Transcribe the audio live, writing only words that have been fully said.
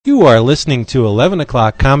You are listening to 11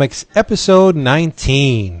 O'Clock Comics, episode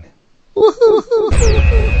 19.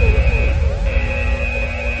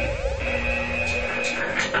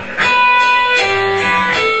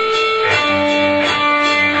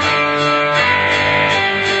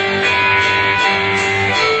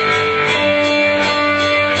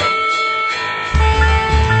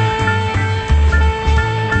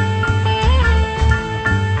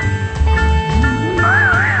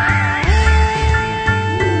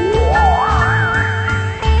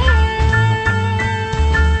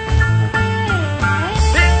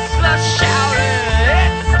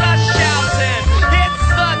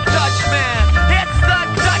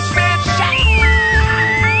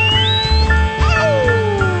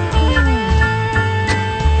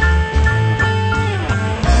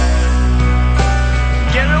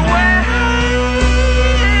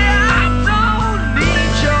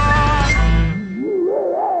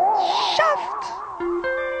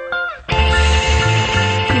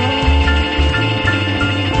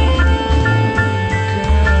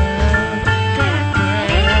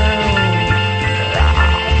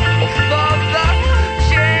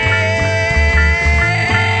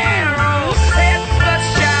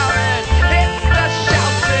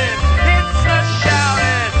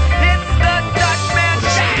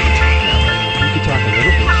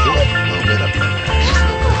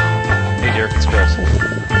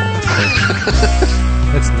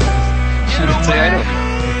 That's nice. I don't say I don't.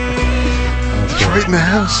 Detroit in the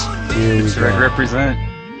house. Represent.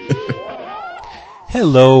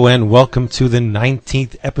 Hello and welcome to the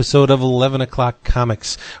 19th episode of 11 O'Clock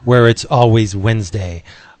Comics, where it's always Wednesday.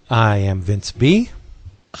 I am Vince B.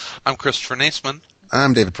 I'm Christopher Naisman.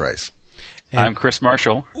 I'm David Price. And I'm Chris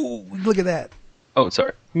Marshall. Ooh, look at that. Oh,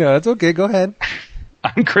 sorry. No, that's okay. Go ahead.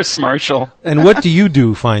 I'm Chris Marshall. And what do you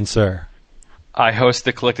do, fine sir? I host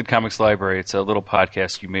the Collected Comics Library. It's a little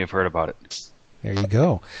podcast. You may have heard about it. There you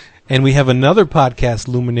go. And we have another podcast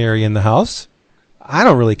luminary in the house. I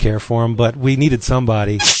don't really care for him, but we needed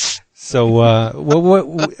somebody. So, what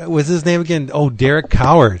was his name again? Oh, Derek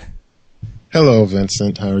Coward. Hello,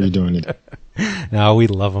 Vincent. How are you doing today? No, we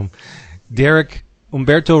love him. Derek,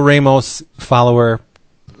 Humberto Ramos follower,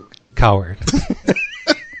 Coward.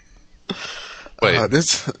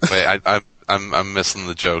 I'm missing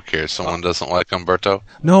the joke here. Someone doesn't like Humberto?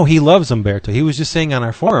 No, he loves Humberto. He was just saying on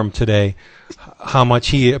our forum today how much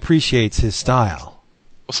he appreciates his style.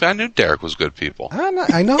 Well, see, I knew Derek was good people.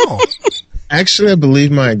 I know. Actually, I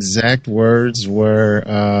believe my exact words were,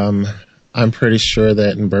 I'm pretty sure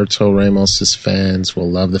that Humberto Ramos' fans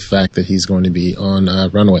will love the fact that he's going to be on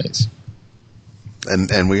Runaways.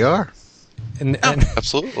 And we are. And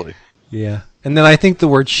Absolutely. yeah. And then I think the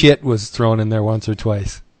word shit was thrown in there once or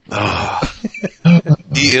twice.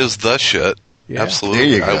 He is the shit. Yeah. Absolutely. There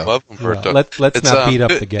you go. I love Humberto. Let's not beat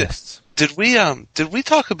up the guests. Did we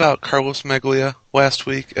talk about Carlos Meglia last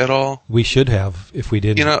week at all? We should have if we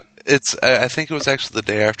didn't. You know, I think it was actually the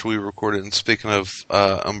day after we recorded. And speaking of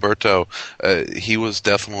Humberto, he was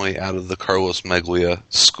definitely out of the Carlos Meglia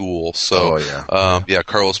school. So,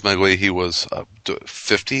 Carlos Meglia, he was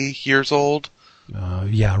 50 years old.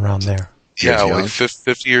 Yeah, around there. Yeah, like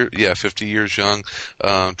 50 years young,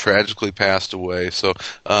 tragically passed away. So,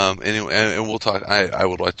 anyway, and we'll talk, I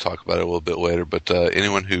would like to talk about it a little bit later, but,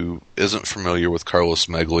 anyone who isn't familiar with Carlos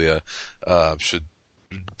Meglia, should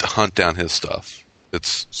hunt down his stuff.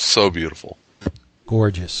 It's so beautiful.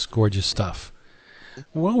 Gorgeous stuff.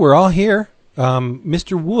 Well, we're all here.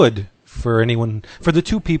 Mr. Wood, for the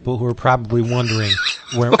two people who are probably wondering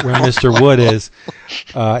where Mr. Wood is,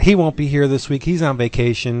 he won't be here this week. He's on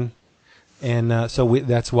vacation. And so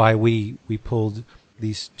that's why we pulled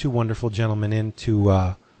these two wonderful gentlemen in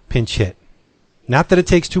to pinch hit. Not that it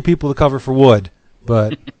takes two people to cover for Wood,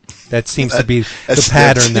 but that seems to be the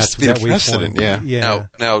pattern that we formed. Yeah.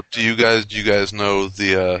 Now, do you guys know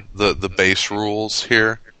the base rules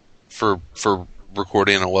here for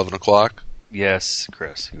recording at 11 o'clock? Yes,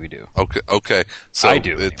 Chris, we do. Okay. So I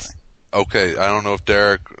do. Okay, I don't know if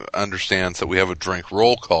Derek understands that we have a drink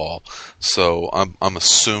roll call, so I'm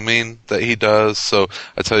assuming that he does. So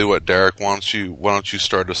I tell you what, Derek, why don't you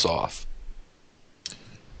start us off?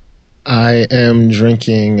 I am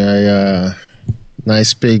drinking a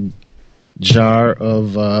nice big jar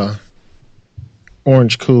of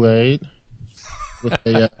orange Kool-Aid with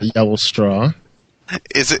a yellow straw.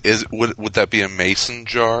 Would that be a mason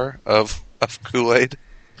jar of Kool-Aid?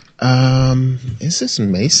 Is this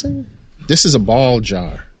Mason? This is a ball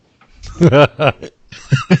jar.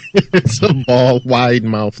 It's a ball, wide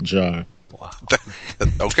mouth jar. Wow.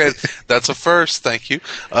 Okay, that's a first. Thank you,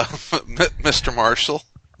 Mr. Marshall.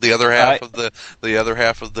 The other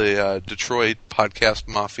half of the Detroit podcast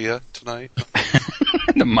mafia tonight.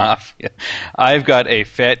 The mafia. I've got a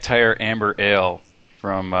Fat Tire Amber Ale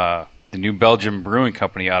from the New Belgium Brewing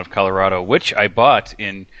Company out of Colorado, which I bought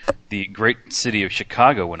in the great city of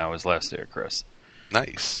Chicago when I was last there, Chris.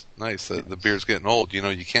 Nice. The beer's getting old. You know,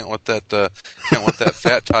 you can't let that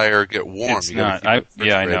Fat Tire get warm. It's not. I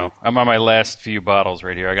know. I'm on my last few bottles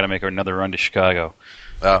right here. I got to make another run to Chicago.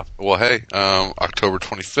 Well, hey, October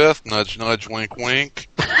 25th. Nudge, nudge, wink, wink.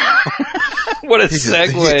 What a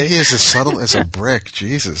segue! He is as subtle as a brick.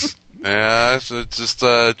 Jesus. Yeah, so just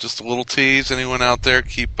a little tease. Anyone out there,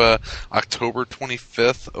 keep October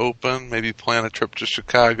 25th open. Maybe plan a trip to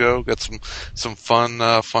Chicago. Got some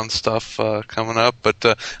fun stuff coming up. But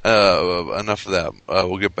enough of that.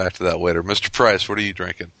 We'll get back to that later. Mr. Price, what are you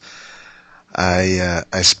drinking? I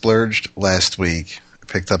splurged last week.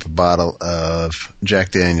 Picked up a bottle of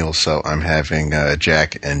Jack Daniels, so I'm having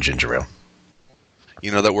Jack and ginger ale.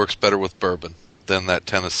 You know that works better with bourbon than that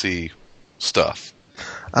Tennessee stuff.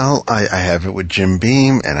 Oh, I have it with Jim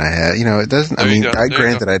Beam, and I have, it doesn't. I mean, I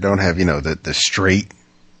grant that I don't have, the straight,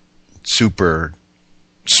 super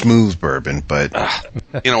smooth bourbon, but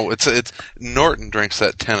it's Norton drinks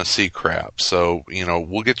that Tennessee crap, so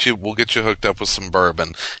we'll get you hooked up with some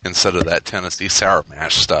bourbon instead of that Tennessee Sour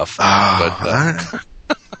Mash stuff.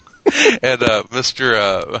 And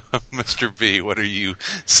Mr. B, what are you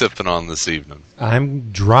sipping on this evening?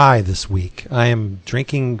 I'm dry this week. I am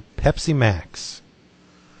drinking Pepsi Max.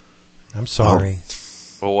 I'm sorry.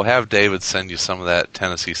 Well, we'll have David send you some of that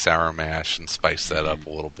Tennessee Sour Mash and spice that up a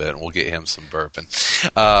little bit, and we'll get him some bourbon.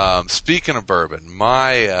 Speaking of bourbon,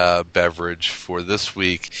 my beverage for this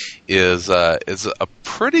week is a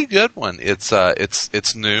pretty good one. It's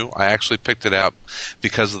new. I actually picked it out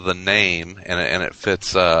because of the name, and it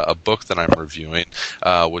fits a book that I'm reviewing,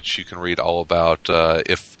 which you can read all about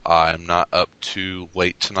if I'm not up too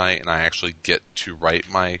late tonight and I actually get to write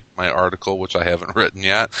my article, which I haven't written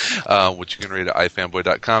yet, which you can read at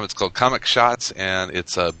ifanboy.com. It's called Comic Shots, and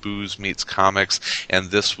it's Booze Meets Comics. And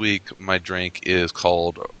this week, my drink is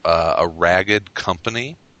called A Ragged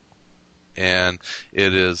Company. And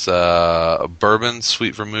it is bourbon,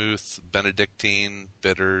 sweet vermouth, Benedictine,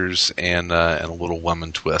 bitters, and a little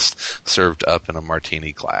lemon twist served up in a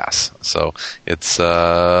martini glass. So it's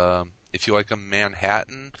if you like a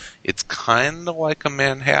Manhattan, it's kind of like a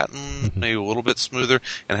Manhattan, maybe a little bit smoother,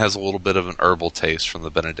 and has a little bit of an herbal taste from the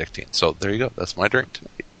Benedictine. So there you go. That's my drink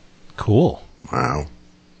tonight. Cool. Wow.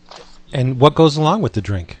 And what goes along with the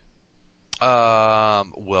drink?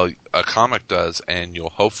 Well, a comic does, and you'll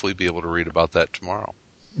hopefully be able to read about that tomorrow.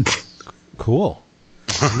 Cool.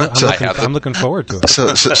 I'm looking forward to it.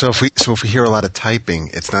 So if we hear a lot of typing,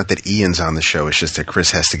 it's not that Ian's on the show. It's just that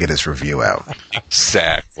Chris has to get his review out.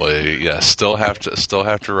 Exactly. Yeah. Still have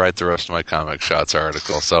to write the rest of my Comic Shots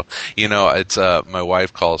article. So it's my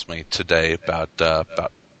wife calls me today about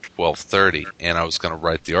 12:30, and I was going to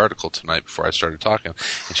write the article tonight before I started talking.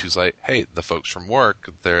 And she was like, "Hey, the folks from work,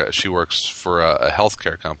 she works for a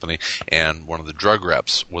healthcare company, and one of the drug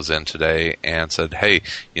reps was in today and said, hey,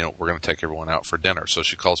 we're going to take everyone out for dinner." So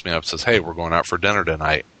she calls me up and says, "Hey, we're going out for dinner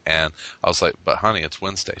tonight." And I was like, "But honey, it's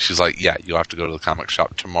Wednesday." She's like, "Yeah, you have to go to the comic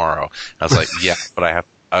shop tomorrow." And I was like, "Yeah, but I have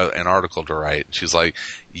an article to write." She's like,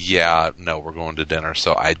 "Yeah, no, we're going to dinner."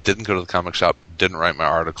 So I didn't go to the comic shop, didn't write my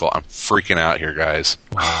article. I'm freaking out here, guys.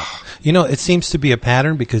 Wow. It seems to be a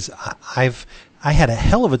pattern because I had a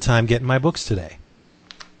hell of a time getting my books today.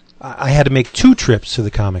 I had to make 2 trips to the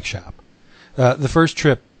comic shop. The first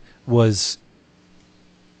trip was,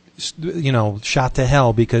 shot to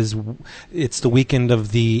hell because it's the weekend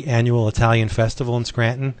of the annual Italian festival in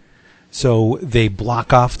Scranton. So they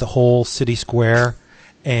block off the whole city square.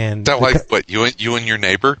 And is that like what you and your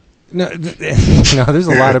neighbor? No, there's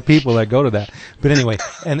a lot of people that go to that. But anyway,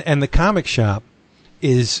 and the comic shop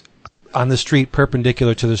is on the street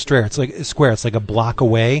perpendicular to the square. It's like a block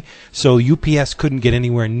away. So UPS couldn't get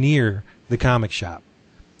anywhere near the comic shop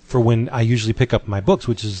for when I usually pick up my books,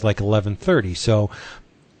 which is like 11:30. So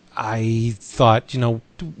I thought,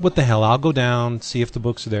 what the hell? I'll go down, see if the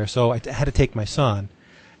books are there. So I had to take my son,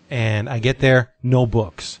 and I get there, no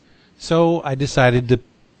books. So I decided to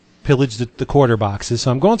pillage the quarter boxes.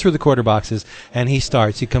 So I'm going through the quarter boxes, and he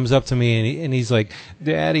comes up to me, and he's like,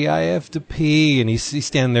 "Daddy, I have to pee," and he's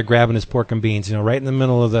standing there grabbing his pork and beans, right in the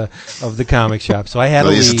middle of the comic shop. So I had to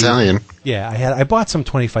leave. He's Italian. Yeah, I bought some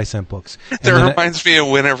 25-cent books. That reminds me of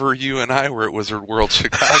whenever you and I were at Wizard World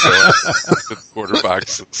Chicago with quarter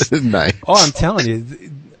boxes. Nice. Oh, I'm telling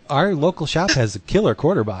you, our local shop has killer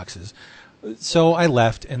quarter boxes. So I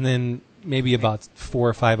left, and then maybe about 4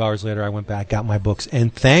 or 5 hours later, I went back, got my books,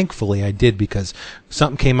 and thankfully I did, because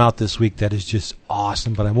something came out this week that is just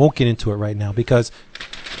awesome, but I won't get into it right now because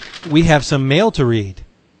we have some mail to read.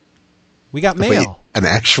 We got mail. Wait, an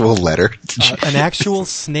actual letter? An actual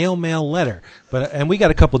snail mail letter. And we got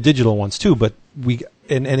a couple digital ones too, but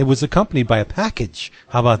and it was accompanied by a package.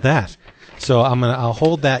 How about that? So I'll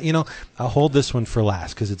hold that, I'll hold this one for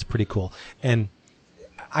last because it's pretty cool. And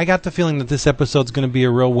I got the feeling that this episode's going to be a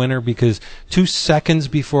real winner because 2 seconds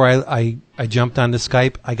before I jumped onto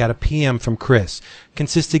Skype, I got a PM from Chris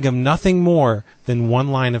consisting of nothing more than one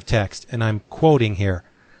line of text, and I'm quoting here,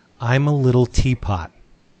 "I'm a little teapot."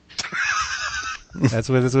 That's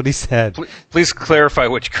what he said. Please clarify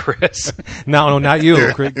which Chris. No, not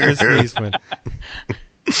you, Chris Reisman.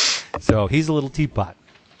 So he's a little teapot.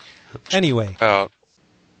 Anyway.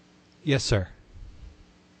 Yes, sir.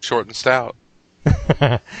 Short and stout.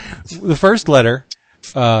 The first letter,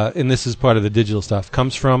 and this is part of the digital stuff,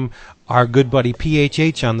 comes from our good buddy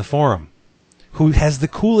PHH on the forum, who has the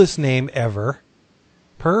coolest name ever.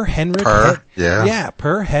 Per Henrik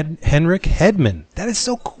Hedman. That is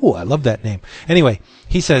so cool. I love that name. Anyway,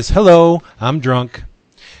 he says, "Hello, I'm drunk.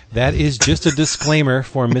 That is just a disclaimer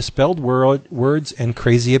for misspelled words and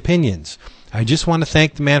crazy opinions. I just want to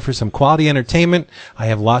thank the man for some quality entertainment. I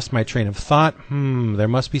have lost my train of thought. There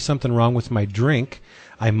must be something wrong with my drink.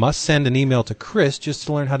 I must send an email to Chris just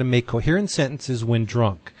to learn how to make coherent sentences when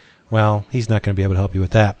drunk." Well, he's not going to be able to help you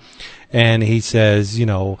with that. And he says,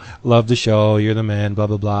 "Love the show, you're the man, blah,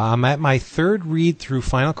 blah, blah. I'm at my 3rd read through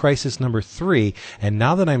Final Crisis number 3, and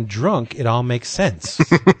now that I'm drunk, it all makes sense."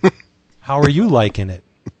 How are you liking it?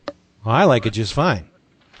 Well, I like it just fine.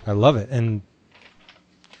 I love it. And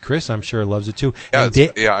Chris, I'm sure, loves it too.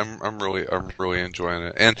 Yeah, I'm really enjoying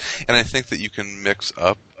it, and I think that you can mix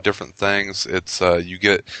up different things. It's you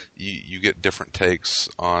get different takes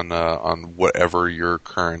on whatever your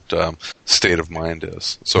current state of mind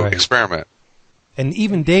is. So right. Experiment. And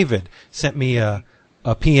even David sent me a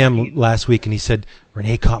PM last week, and he said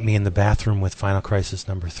Renee caught me in the bathroom with Final Crisis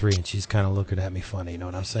number 3, and she's kind of looking at me funny. You know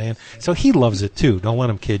what I'm saying? So he loves it too. Don't let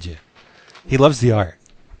him kid you. He loves the art.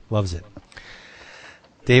 Loves it.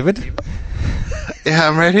 David? Yeah,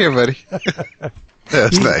 I'm right here, buddy.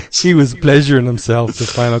 That's nice. He was pleasuring himself to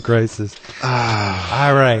Final Crisis.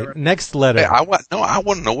 All right, next letter. Hey, I want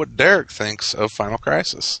to know what Derek thinks of Final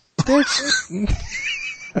Crisis.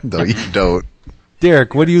 No, you don't.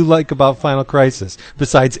 Derek, what do you like about Final Crisis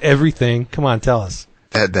besides everything? Come on, tell us.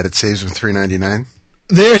 That it saves him $3.99.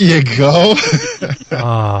 There you go.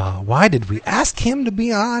 Why did we ask him to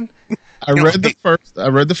be on? I read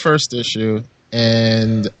the first issue,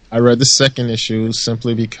 and I read the second issue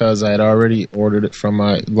simply because I had already ordered it from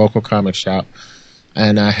my local comic shop,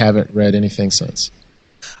 and I haven't read anything since.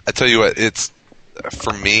 I tell you what, it's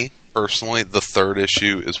for me personally, the 3rd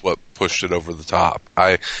issue is what pushed it over the top.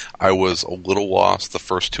 I was a little lost. The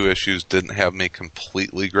first 2 issues didn't have me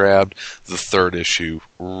completely grabbed. The 3rd issue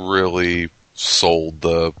really sold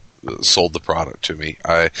the product to me.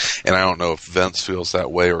 I don't know if Vince feels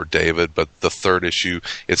that way or David, but the 3rd issue,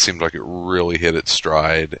 it seemed like it really hit its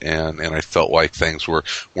stride, and I felt like things were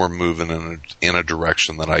moving in a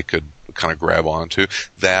direction that I could kind of grab onto.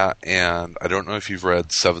 That, and I don't know if you've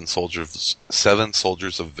read Seven Soldiers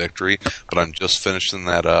of Victory, but I'm just finishing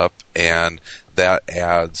that up, and that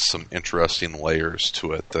adds some interesting layers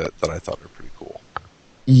to it that I thought were pretty cool.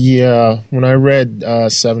 Yeah, when I read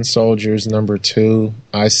Seven Soldiers number 2,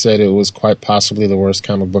 I said it was quite possibly the worst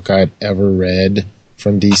comic book I had ever read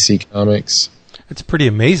from DC Comics. It's pretty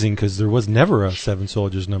amazing because there was never a Seven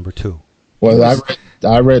Soldiers number 2. Well,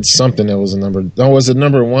 I read something that was a number. Oh, was it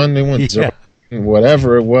number 1? They went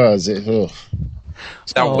whatever it was. That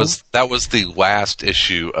was the last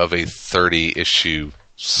issue of a 30-issue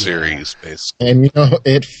series, basically. And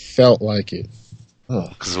it felt like it.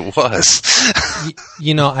 Because it was.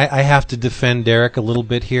 I have to defend Derek a little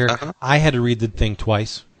bit here. Uh-huh. I had to read the thing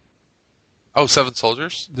twice. Oh, Seven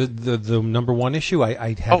Soldiers? The number 1 issue,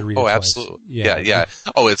 I had to read it twice. Oh, absolutely. Yeah.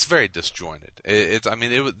 Oh, it's very disjointed.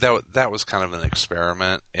 That was kind of an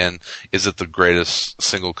experiment. And is it the greatest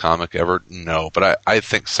single comic ever? No, but I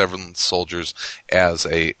think Seven Soldiers as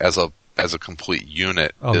a complete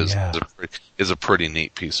unit is a pretty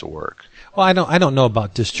neat piece of work. Well, I don't know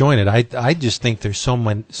about disjointed. I just think there's so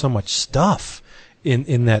much stuff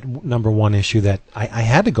in that number 1 issue that I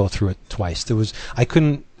had to go through it twice. I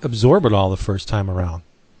couldn't absorb it all the first time around.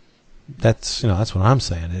 That's what I'm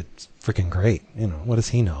saying. It's freaking great. What does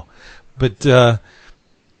he know? But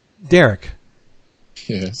Derek.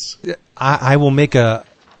 Yes. I will make a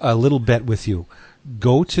little bet with you.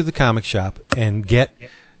 Go to the comic shop and get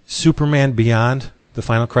Superman Beyond the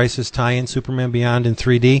Final Crisis tie-in, Superman Beyond in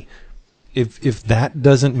 3D. If that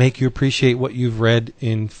doesn't make you appreciate what you've read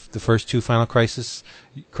in the first two Final Crises,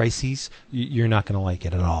 you're not going to like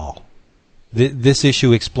it at all. This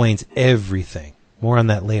issue explains everything. More on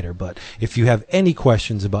that later. But if you have any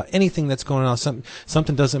questions about anything that's going on,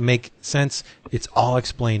 something doesn't make sense, it's all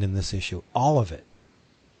explained in this issue. All of it.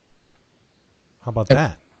 How about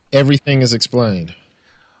that? Everything is explained.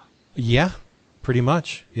 Yeah, pretty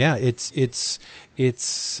much. Yeah, it's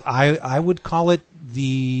I would call it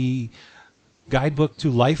the guidebook to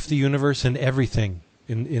life, the universe, and everything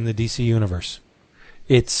in the DC universe.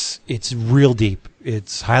 It's real deep.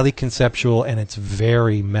 It's highly conceptual, and it's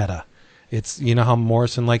very meta. It's, you know how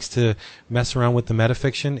Morrison likes to mess around with the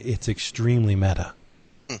metafiction? It's extremely meta.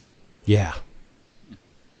 Yeah.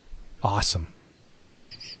 Awesome.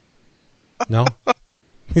 No?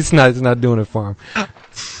 It's not doing it for him.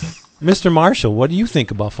 Mr. Marshall, what do you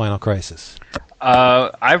think about Final Crisis?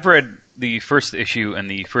 I've read the first issue and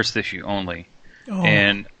the first issue only. Oh.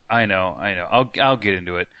 And I know. I'll get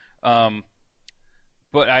into it.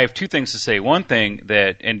 But I have two things to say. One thing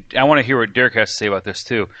and I want to hear what Derek has to say about this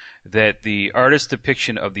too, that the artist's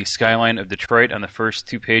depiction of the skyline of Detroit on the first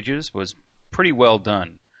 2 pages was pretty well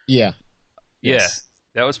done. Yeah. Yes.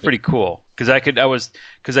 That was pretty cool. Because I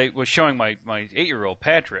was showing my 8-year-old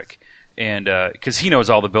Patrick, and because he knows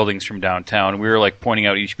all the buildings from downtown, and we were like pointing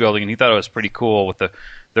out each building, and he thought it was pretty cool with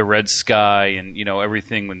the red sky and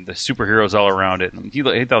everything when the superheroes all around it. And he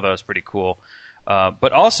thought that was pretty cool.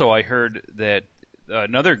 But also I heard that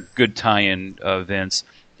another good tie-in, Vince,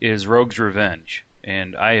 is Rogue's Revenge,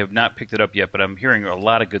 and I have not picked it up yet, but I'm hearing a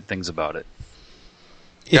lot of good things about it.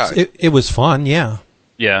 It was fun, yeah.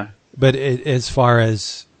 Yeah. But as far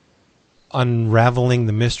as unraveling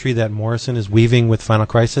the mystery that Morrison is weaving with Final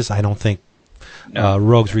Crisis, I don't think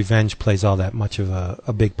Rogue's Revenge plays all that much of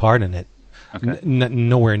a big part in it. Okay.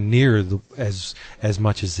 Nowhere near as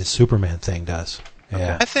much as the Superman thing does.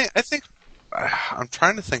 Yeah. I think I'm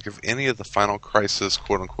trying to think of any of the Final Crisis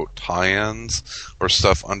quote-unquote tie-ins or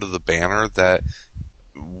stuff under the banner that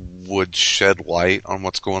would shed light on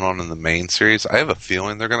what's going on in the main series. I have a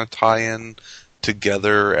feeling they're going to tie in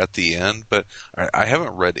together at the end, but I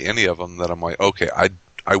haven't read any of them that I'm like, okay,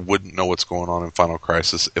 I wouldn't know what's going on in Final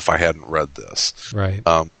Crisis if I hadn't read this. Right.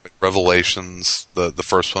 Revelations, the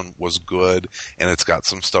first one was good, and it's got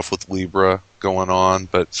some stuff with Libra going on,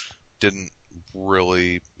 but didn't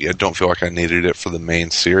really. I don't feel like I needed it for the main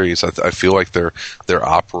series. I feel like they're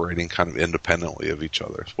operating kind of independently of each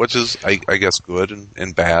other, which is, I guess, good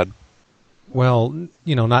and bad. Well,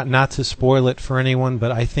 not to spoil it for anyone,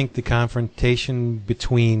 but I think the confrontation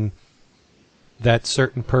between that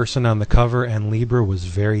certain person on the cover and Libra was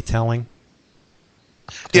very telling.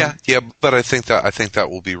 Yeah, but I think that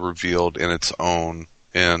will be revealed on its own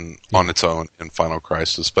in Final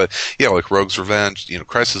Crisis. But yeah, like Rogue's Revenge,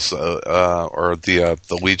 Crisis or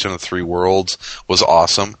the Legion of Three Worlds was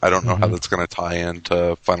awesome. I don't know how that's going to tie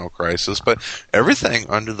into Final Crisis, but everything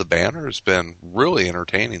under the banner has been really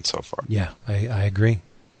entertaining so far. Yeah, I agree.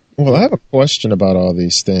 Well, I have a question about all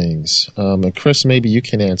these things. And Chris, maybe you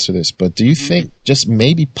can answer this, but do you think just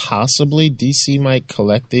maybe possibly DC might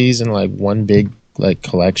collect these in like one big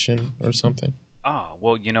collection or something?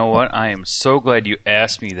 Well, you know what? I am so glad you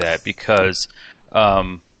asked me that, because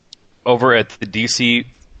over at the DC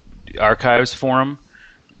Archives forum,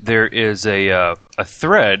 there is a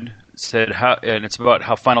thread and it's about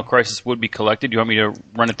how Final Crisis would be collected. Do you want me to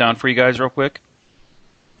run it down for you guys real quick?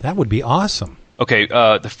 That would be awesome. Okay,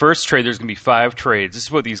 the first trade, there's going to be 5 trades. This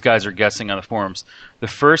is what these guys are guessing on the forums. The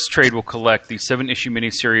first trade will collect the 7-issue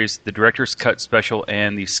miniseries, the Director's Cut special,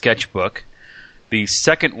 and the sketchbook. The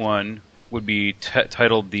second one would be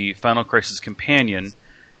titled The Final Crisis Companion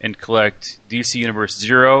and collect DC Universe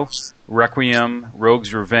 0, Requiem,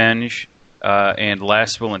 Rogue's Revenge, and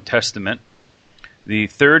Last Will and Testament. The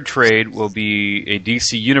third trade will be a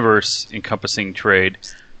DC Universe encompassing trade,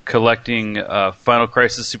 collecting Final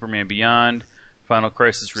Crisis Superman Beyond, Final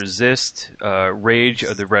Crisis Resist, Rage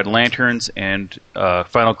of the Red Lanterns, and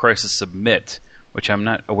Final Crisis Submit, which I'm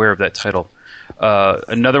not aware of that title.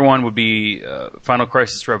 Another one would be Final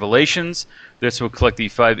Crisis Revelations. This will collect the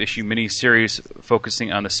 5-issue miniseries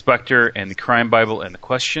focusing on the Spectre and the Crime Bible and the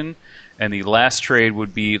Question. And the last trade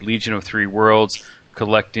would be Legion of Three Worlds,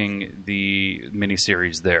 collecting the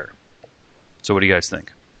miniseries there. So what do you guys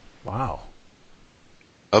think? Wow.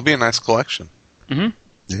 That'll be a nice collection.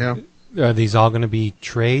 Mm-hmm. Yeah. Are these all going to be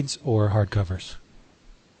trades or hardcovers?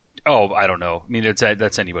 Oh, I don't know. I mean,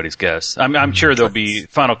 that's anybody's guess. I'm sure there'll be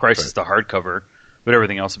Final Crisis the hardcover, but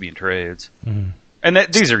everything else will be in trades. Mm-hmm. And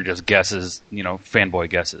these are just guesses, fanboy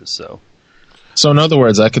guesses. So, So in other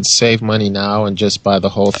words, I could save money now and just buy the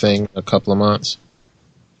whole thing in a couple of months?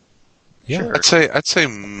 Yeah. Sure. I'd say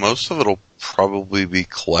most of it'll probably be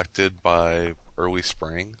collected by early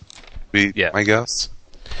spring. My guess.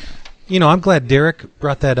 I'm glad Derek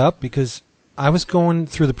brought that up because I was going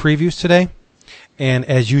through the previews today, and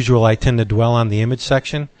as usual, I tend to dwell on the image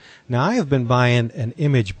section. Now, I have been buying an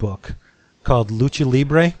image book called Lucha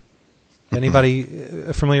Libre. Anybody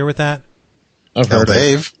familiar with that? I've heard of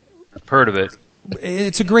it. I've heard of it.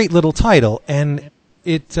 It's a great little title, and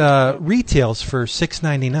it retails for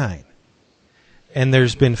 $6.99. And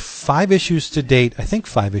there's been 5 issues to date. I think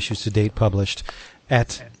 5 issues to date published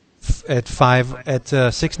at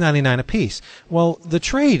 $6.99 a piece. Well, the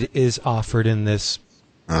trade is offered in this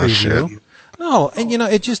preview. Shit. No, and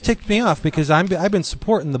it just ticked me off because I've been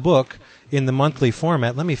supporting the book in the monthly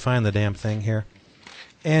format. Let me find the damn thing here.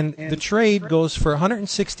 And the trade goes for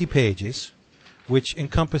 160 pages, which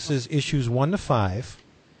encompasses issues 1 to 5.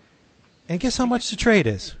 And guess how much the trade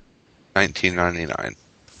is? $19.99.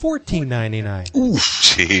 $14.99. Ooh,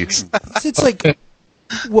 jeez. It's like,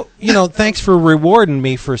 well, thanks for rewarding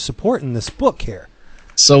me for supporting this book here.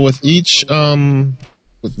 So with each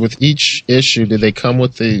with each issue, do they come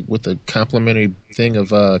with the complimentary thing of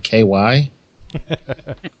KY?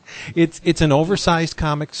 It's an oversized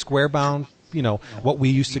comic, square bound. What we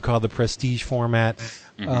used to call the prestige format,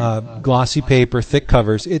 glossy paper, thick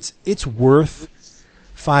covers. It's worth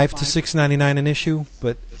 $5 to $6.99 an issue,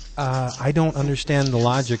 but I don't understand the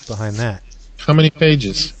logic behind that. How many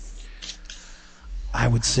pages? I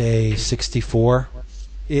would say 64.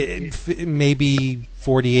 It maybe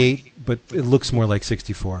 48, but it looks more like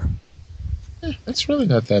 64. That's really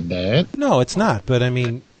not that bad. No, it's not. But I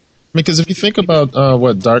mean, because if you think about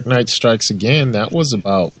what Dark Knight Strikes Again, that was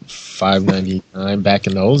about $5.99 back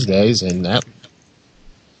in those days, and that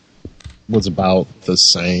was about the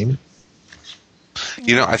same.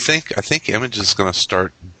 I think Image is going to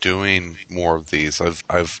start doing more of these.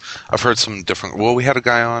 I've heard some different. Well, we had a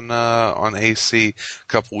guy on AC a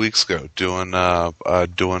couple weeks ago doing a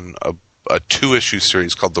 2-issue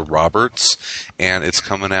series called The Roberts, and it's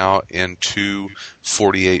coming out in 2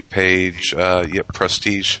 48-page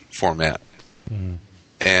prestige format. Mm.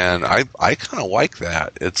 And I kind of like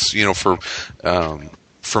that. It's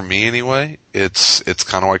for me anyway, it's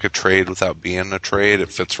kind of like a trade without being a trade.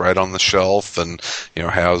 It fits right on the shelf, and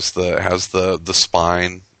has the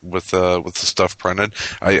spine with the stuff printed.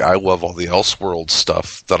 I love all the Elseworld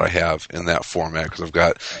stuff that I have in that format because I've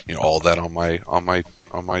got all that on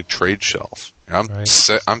my trade shelf.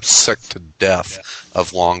 I'm sick to death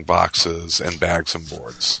of long boxes and bags and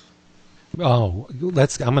boards. Oh, I'm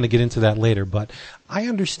going to get into that later, but I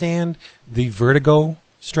understand the Vertigo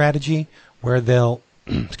strategy where they'll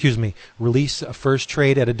release a first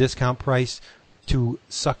trade at a discount price to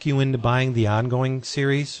suck you into buying the ongoing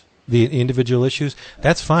series, the individual issues.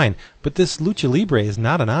 That's fine. But this Lucha Libre is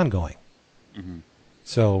not an ongoing. Mm-hmm.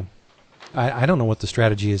 So I don't know what the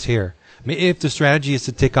strategy is here. I mean, if the strategy is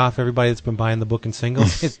to tick off everybody that's been buying the book in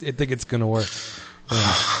singles, I think it's going to work.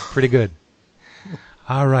 Pretty good.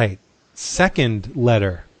 All right. Second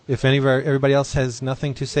letter. If everybody else has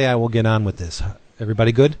nothing to say, I will get on with this.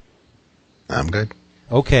 Everybody good? I'm good.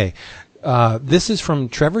 Okay. This is from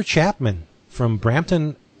Trevor Chapman from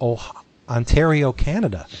Brampton, Ontario,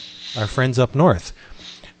 Canada. Our friends up north.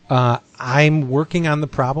 I'm working on the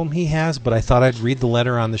problem he has, but I thought I'd read the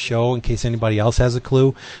letter on the show in case anybody else has a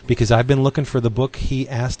clue, because I've been looking for the book he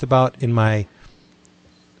asked about in my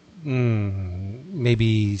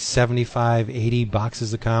maybe 75, 80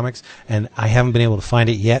 boxes of comics, and I haven't been able to find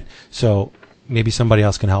it yet, so maybe somebody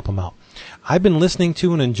else can help him out. I've been listening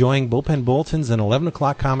to and enjoying Bullpen Bulletins and 11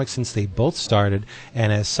 O'Clock Comics since they both started,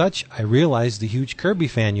 and as such, I realized the huge Kirby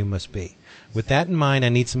fan you must be. With that in mind, I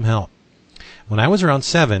need some help. When I was around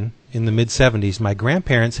 7, in the mid-'70s, my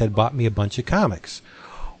grandparents had bought me a bunch of comics.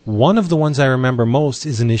 One of the ones I remember most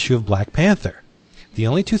is an issue of Black Panther. The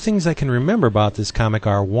only 2 things I can remember about this comic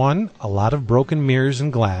are, 1, a lot of broken mirrors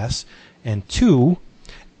and glass, and 2,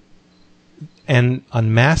 an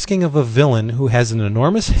unmasking of a villain who has an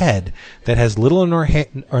enormous head that has little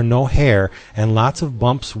or no hair and lots of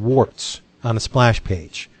bumps, warts on a splash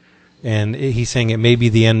page. And he's saying it may be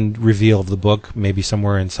the end reveal of the book, maybe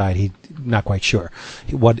somewhere inside. He's not quite sure.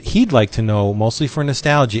 What he'd like to know, mostly for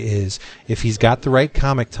nostalgia, is if he's got the right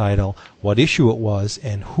comic title, what issue it was,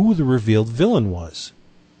 and who the revealed villain was.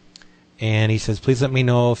 And he says, please let me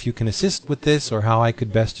know if you can assist with this or how I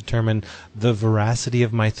could best determine the veracity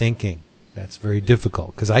of my thinking. That's very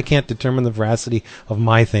difficult because I can't determine the veracity of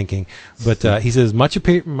my thinking. But he says, much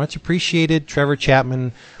appreciated, Trevor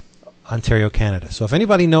Chapman, Ontario, Canada. So if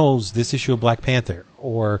anybody knows this issue of Black Panther,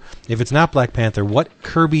 or if it's not Black Panther, what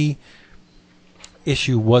Kirby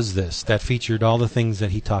issue was this that featured all the things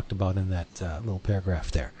that he talked about in that little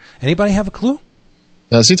paragraph there? Anybody have a clue?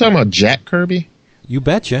 Is he talking about Jack Kirby? You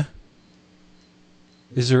betcha.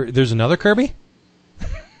 There's another Kirby?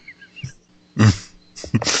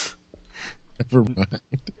 Never mind.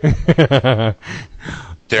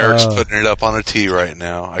 Derek's putting it up on a tee right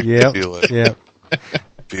now. I can feel it. Yep.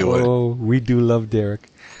 Feel it. Oh, we do love Derek.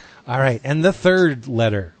 All right, and the third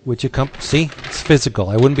letter, which see, it's physical.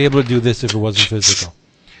 I wouldn't be able to do this if it wasn't physical.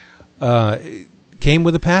 It came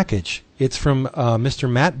with a package. It's from Mr.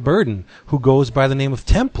 Matt Burden, who goes by the name of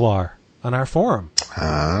Templar on our forum.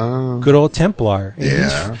 Good old Templar.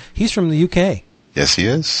 Yeah. He's from the UK. Yes, he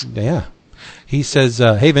is. Yeah. He says,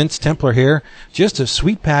 hey, Vince, Templar here. Just a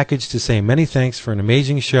sweet package to say many thanks for an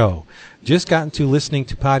amazing show. Just gotten to listening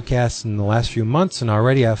to podcasts in the last few months, and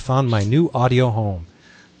already I've found my new audio home.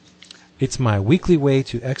 It's my weekly way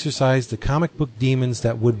to exercise the comic book demons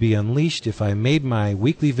that would be unleashed if I made my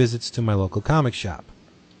weekly visits to my local comic shop.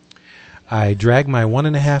 I drag my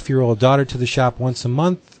 1.5-year-old daughter to the shop once a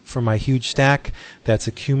month for my huge stack that's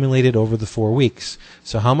accumulated over the 4 weeks.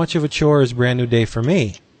 So how much of a chore is Brand New Day for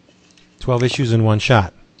me? 12 issues in one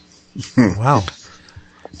shot. Wow.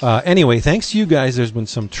 Anyway, thanks to you guys, there's been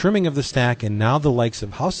some trimming of the stack, and now the likes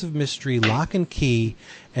of House of Mystery, Lock and Key,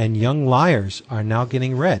 and Young Liars are now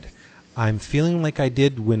getting read. I'm feeling like I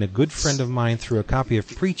did when a good friend of mine threw a copy of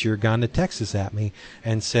Preacher Gone to Texas at me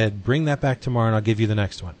and said, bring that back tomorrow and I'll give you the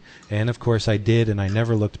next one. And of course I did, and I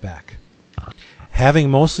never looked back.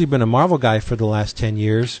 Having mostly been a Marvel guy for the last 10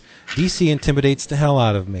 years, DC intimidates the hell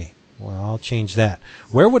out of me. Well, I'll change that.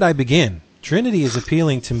 Where would I begin? Trinity is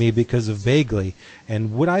appealing to me because of Bagley,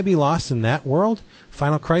 and would I be lost in that world?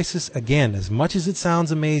 Final Crisis, again, as much as it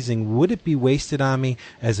sounds amazing, would it be wasted on me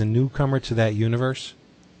as a newcomer to that universe?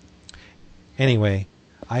 Anyway,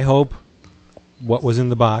 I hope what was in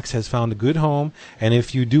the box has found a good home, and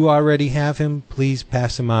if you do already have him, please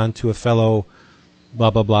pass him on to a fellow blah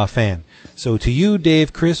blah blah fan. So to you,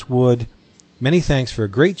 Dave, Chris, Wood, many thanks for a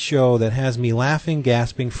great show that has me laughing,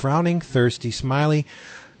 gasping, frowning, thirsty, smiling,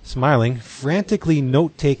 frantically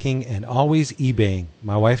note-taking, and always eBaying.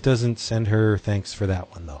 My wife doesn't send her thanks for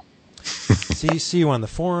that one, though. See you on the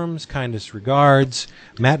forums. Kindest regards,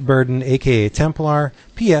 Matt Burden, a.k.a. Templar.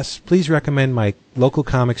 P.S. Please recommend my local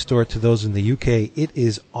comic store to those in the UK. It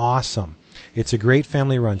is awesome. It's a great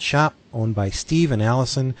family-run shop owned by Steve and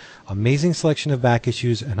Allison. Amazing selection of back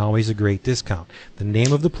issues and always a great discount. The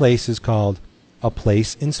name of the place is called A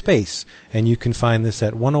Place in Space, and you can find this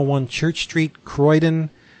at 101 Church Street, Croydon,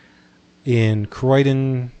 in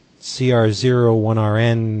Croydon,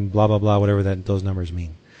 CR01RN, blah, blah, blah, whatever those numbers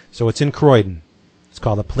mean. So it's in Croydon. It's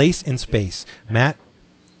called A Place in Space. Matt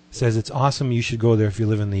says it's awesome. You should go there if you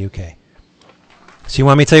live in the UK. So you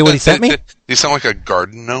want me to tell you what he sent me? You sound like a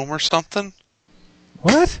garden gnome or something.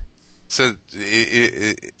 What? So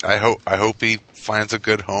I hope he finds a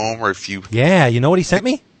good home, or if you. Yeah, you know what he sent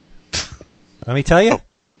me? Let me tell you.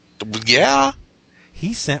 Yeah.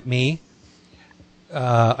 He sent me.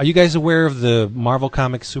 Are you guys aware of the Marvel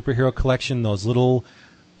Comics superhero collection? Those little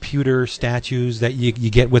pewter statues that you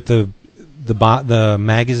get with the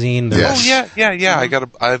magazine. Yes. Oh yeah. I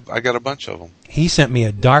got a bunch of them. He sent me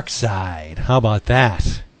a Darkseid. How about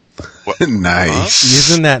that? What? Nice.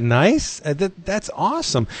 Isn't that nice? That's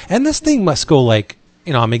awesome. And this thing must go like,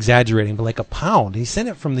 I'm exaggerating, but like a pound. He sent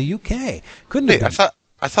it from the UK. Couldn't it?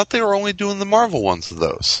 I thought they were only doing the Marvel ones of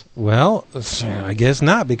those. Well, I guess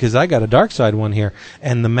not, because I got a Darkseid one here.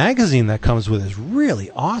 And the magazine that comes with is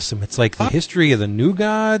really awesome. It's like the history of the New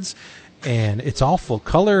Gods, and it's all full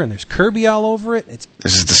color, and there's Kirby all over it.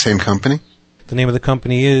 This is the same company? The name of the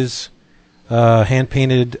company is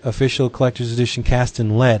hand-painted official collector's edition cast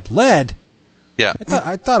in lead. Lead? Yeah.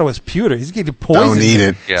 I thought it was pewter. He's getting poison. Don't eat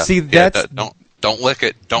it. Yeah. See, don't lick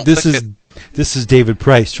it. This is David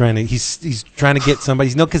Price he's trying to get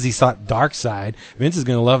somebody, because he saw Darkseid. Vince is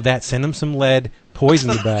going to love that. Send him some lead, poison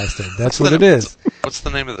the bastard. That's what it is. What's the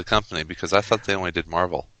name of the company? Because I thought they only did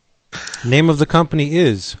Marvel. Name of the company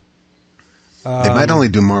is. They might only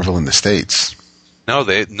do Marvel in the States. No,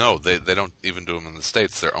 they don't even do them in the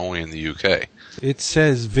States. They're only in the UK. It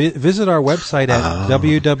says visit our website at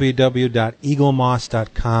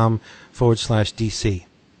www.eaglemoss.com/DC.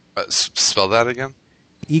 Spell that again.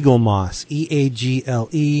 Eagle Moss,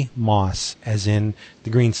 EAGLE moss, as in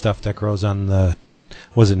the green stuff that grows on the,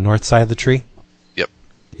 was it north side of the tree? Yep.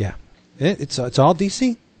 Yeah, it's all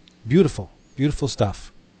DC. Beautiful, beautiful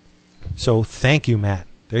stuff. So thank you, Matt.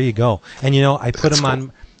 There you go. And I put him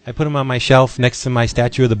on my shelf next to my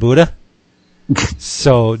statue of the Buddha.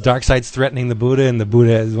 So Darkseid's threatening the Buddha, and the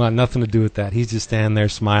Buddha has want nothing to do with that. He's just standing there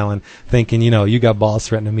smiling, thinking, you got balls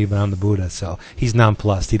threatening me, but I'm the Buddha. So he's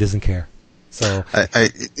nonplussed. He doesn't care. So I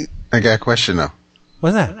got a question though.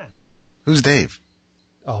 What's that? Who's Dave?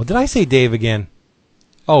 Oh, did I say Dave again?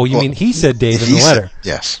 Oh, you mean he said Dave in the letter?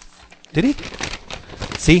 Yes. Did he?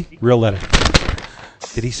 See, real letter.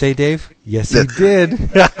 Did he say Dave? Yes, he did.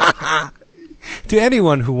 To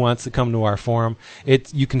anyone who wants to come to our forum,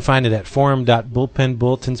 you can find it at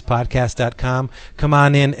forum.bullpenbulletinspodcast.com. Come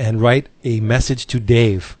on in and write a message to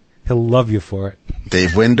Dave. He'll love you for it.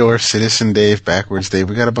 Dave Windorf, Citizen Dave, Backwards Dave.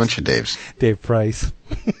 We got a bunch of Daves. Dave Price.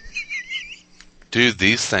 Dude,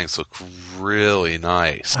 these things look really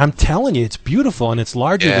nice. I'm telling you, it's beautiful, and it's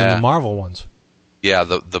larger than the Marvel ones. Yeah,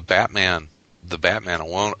 the Batman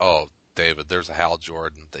alone. Oh, David, there's a Hal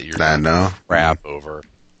Jordan that you're going to rap over.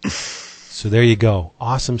 So there you go.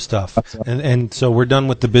 Awesome stuff. And so we're done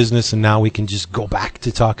with the business, and now we can just go back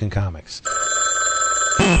to talking comics.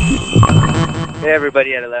 Hey,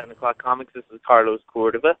 everybody at 11 O'Clock Comics. This is Carlos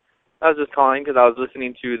Cordova. I was just calling because I was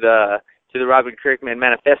listening to the Robert Kirkman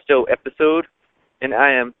Manifesto episode, and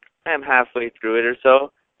I am halfway through it or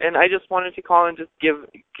so. And I just wanted to call and just give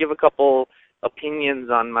a couple opinions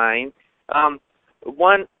on mine.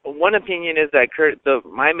 One opinion is that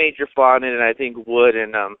my major flaw in it, and I think Wood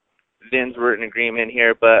and Vince were in agreement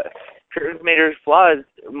here, but Kurt's major flaw is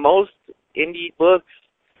most indie books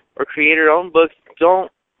or creator-owned books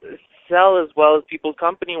don't sell as well as people's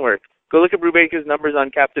company work. Go look at Brubaker's numbers on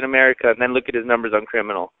Captain America, and then look at his numbers on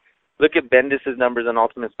Criminal. Look at Bendis' numbers on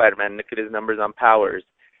Ultimate Spider-Man. Look at his numbers on Powers.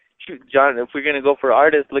 Shoot, John, if we're gonna go for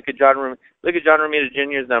artists, look at John Romita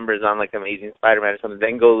Jr.'s numbers on like Amazing Spider-Man or something.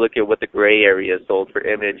 Then go look at what the Gray Area sold for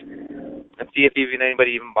Image, and see if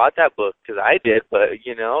anybody even bought that book. Because I did, but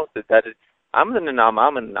I'm an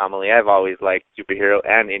anomaly. I've always liked superhero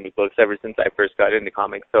and indie books ever since I first got into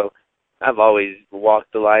comics. So I've always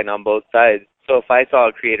walked the line on both sides. So if I saw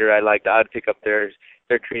a creator I liked, I'd pick up their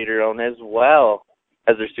creator own as well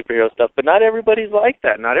as their superhero stuff. But not everybody's like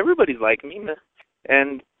that. Not everybody's like me,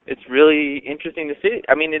 and it's really interesting to see.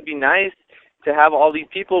 I mean, it'd be nice to have all these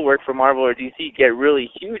people work for Marvel or DC, get really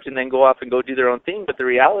huge, and then go off and go do their own thing. But the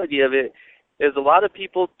reality of it is a lot of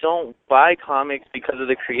people don't buy comics because of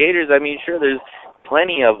the creators. I mean, sure, there's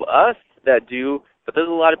plenty of us that do, but there's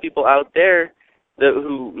a lot of people out there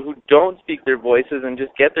who don't speak their voices and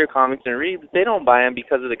just get their comics and read. They don't buy them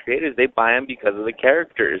because of the creators. They buy them because of the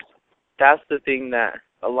characters. That's the thing that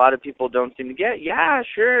a lot of people don't seem to get. Yeah,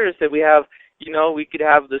 sure. So we could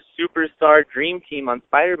have the superstar dream team on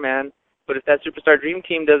Spider-Man, but if that superstar dream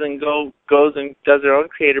team goes and does their own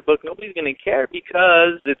creator book, nobody's going to care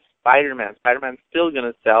because it's Spider-Man. Spider-Man's still going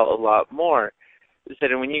to sell a lot more.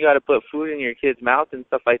 And when you got to put food in your kid's mouth and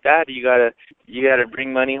stuff like that, you got to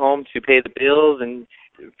bring money home to pay the bills and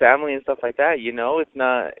family and stuff like that.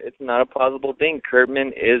 It's not a plausible thing. Kirkman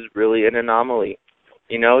is really an anomaly.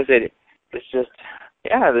 That's just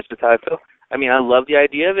how I feel. I mean, I love the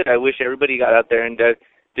idea of it. I wish everybody got out there and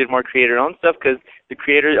did more creator-owned stuff, because the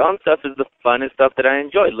creator-owned stuff is the funnest stuff that I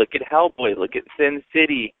enjoy. Look at Hellboy. Look at Sin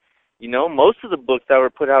City. Most of the books that were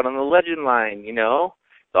put out on the Legend line,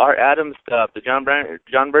 the Art Adams stuff, the John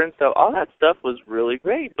Byrne stuff, all that stuff was really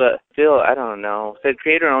great. But still, I don't know. Said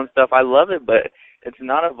creator-owned stuff, I love it, but it's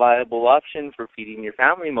not a viable option for feeding your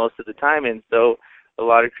family most of the time. And so a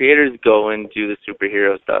lot of creators go and do the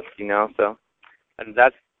superhero stuff, So, and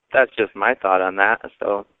that's just my thought on that.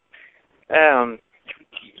 So,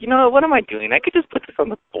 what am I doing? I could just put this on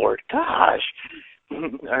the board. Gosh.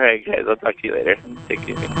 All right, guys, I'll talk to you later. Take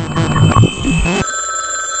it easy.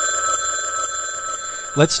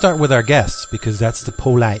 Let's start with our guests, because that's the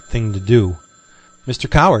polite thing to do. Mr.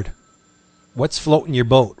 Coward, what's floating your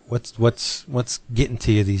boat? What's getting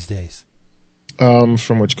to you these days?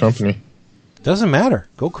 From which company? Doesn't matter.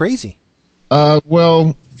 Go crazy.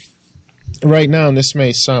 Well, right now, and this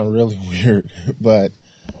may sound really weird, but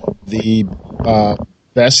the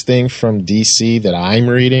best thing from DC that I'm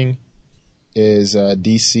reading is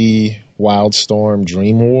DC Wildstorm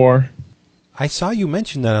Dream War. I saw you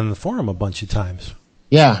mention that on the forum a bunch of times.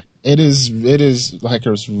 Yeah, it is like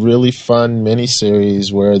a really fun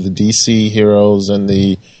miniseries where the DC heroes and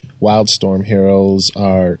the Wildstorm heroes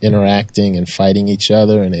are interacting and fighting each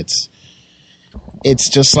other, and it's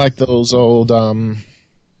just like those old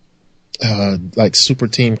like super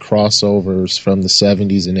team crossovers from the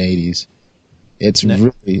 70s and 80s. It's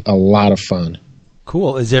really a lot of fun.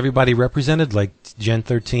 Cool. Is everybody represented, like Gen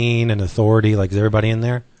 13 and Authority? Like, is everybody in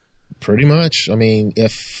there? Pretty much. I mean,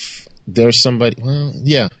 if there's somebody, well,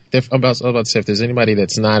 yeah. I'm about to say, if there's anybody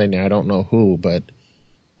that's not in there, I don't know who, but...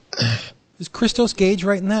 Is Christos Gage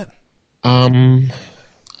writing that?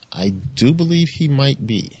 I do believe he might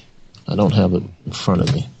be. I don't have it in front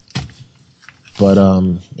of me, but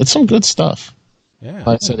it's some good stuff. Yeah,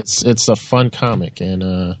 like I said, it's a fun comic,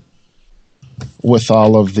 and with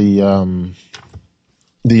all of the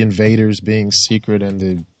invaders being secret and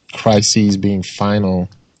the crises being final,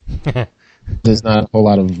 there's not a whole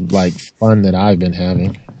lot of like fun that I've been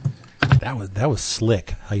having. That was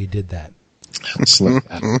slick how you did that. Slick.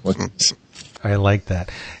 I like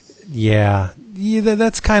that. Yeah,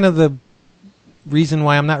 that's kind of the reason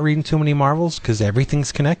why I'm not reading too many Marvels, because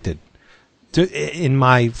everything's connected.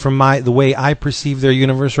 The way I perceive their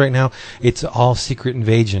universe right now, it's all Secret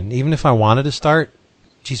Invasion. Even if I wanted to start,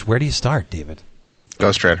 geez, where do you start, David?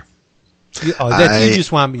 Ghost Rider. You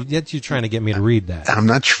just want me. That's you trying to get me to read that. I'm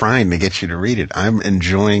not trying to get you to read it. I'm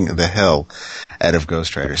enjoying the hell out of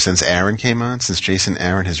Ghost Rider. Since Aaron came on, since Jason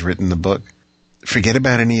Aaron has written the book, forget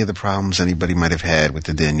about any of the problems anybody might have had with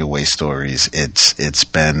the Daniel Way stories. It's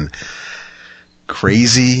been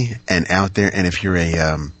crazy and out there. And if you're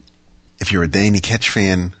a Danny Ketch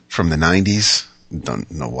fan from the 90s, don't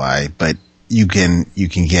know why, but you can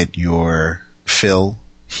get your fill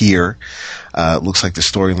here. Looks like the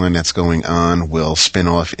storyline that's going on will spin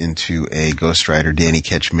off into a Ghost Rider Danny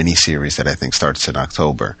Ketch miniseries that I think starts in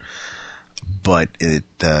October. But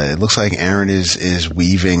it looks like Aaron is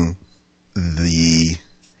weaving the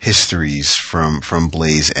histories from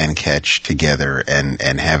Blaze and Ketch together and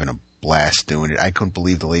having a blast doing it. I couldn't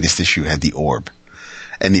believe the latest issue had the Orb.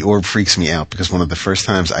 And the Orb freaks me out because one of the first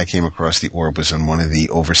times I came across the Orb was in one of the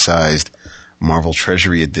oversized Marvel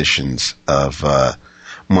Treasury editions of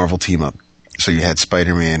Marvel Team Up. So you had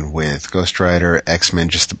Spider-Man with Ghost Rider, X-Men,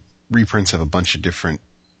 just reprints of a bunch of different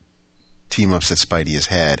team-ups that Spidey has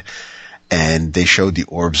had. And they showed the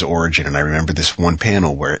Orb's origin. And I remember this one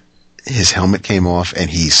panel where his helmet came off and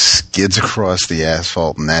he skids across the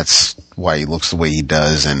asphalt, and that's why he looks the way he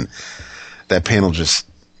does. And that panel just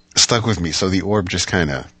stuck with me. So the Orb just kind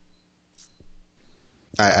of,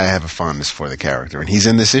 I have a fondness for the character, and he's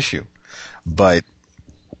in this issue. But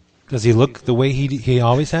does he look the way he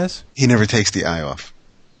always has? He never takes the eye off.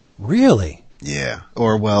 Really? Yeah.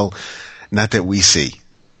 Or, well, not that we see.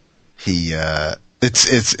 He,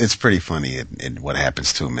 it's pretty funny in what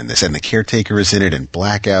happens to him in this. And the Caretaker is in it, and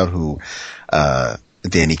Blackout, who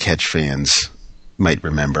Danny Ketch fans might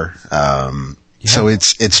remember. So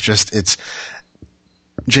it's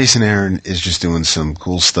Jason Aaron is just doing some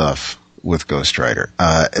cool stuff with Ghost Rider.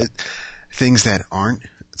 Things that aren't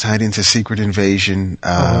tied into Secret Invasion.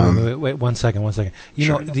 Wait, one second. You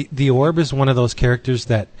know, the Orb is one of those characters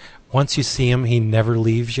that once you see him, he never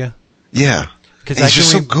leaves you. Yeah. Because he's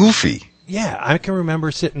just so goofy. Yeah, I can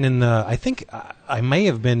remember sitting in I think I may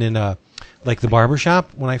have been in like the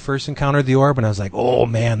barbershop when I first encountered the Orb, and I was like, oh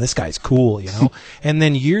man, this guy's cool, you know? And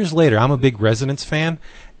then years later, I'm a big Residents fan,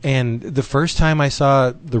 and the first time I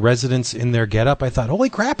saw the Residents in their getup, I thought, holy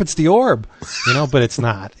crap, it's the Orb, you know, but it's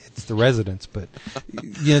not. It's the Residents, but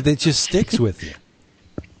you know, that just sticks with you.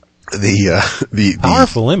 The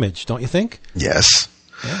powerful image, don't you think? Yes.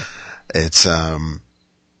 Yeah. It's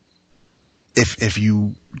if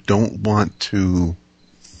you don't want to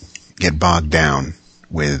get bogged down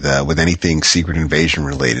with anything Secret Invasion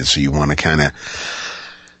related, so you want to kind of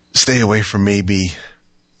stay away from maybe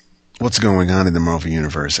what's going on in the Marvel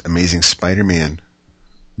Universe. Amazing Spider-Man,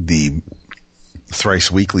 the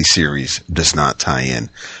thrice weekly series, does not tie in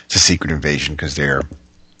to Secret Invasion because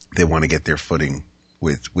they want to get their footing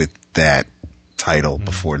with that title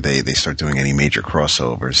before they start doing any major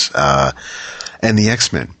crossovers. And the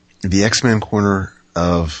X-Men. The X-Men corner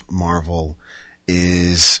of Marvel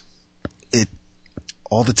is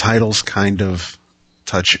all the titles kind of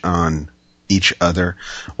touch on each other.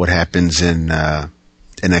 What happens in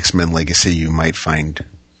X-Men Legacy, you might find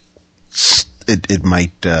it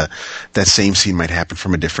might that same scene might happen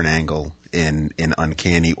from a different angle in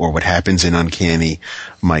Uncanny, or what happens in Uncanny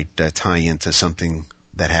might tie into something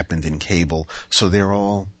that happened in Cable. So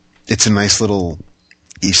it's a nice little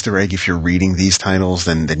Easter egg. If you're reading these titles,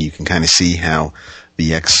 then you can kind of see how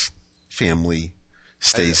the X family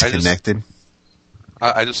stays connected.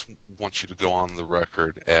 I just want you to go on the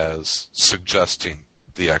record as suggesting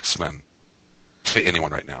the X-Men to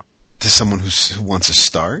anyone right now. To someone who wants to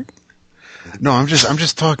start? No, I'm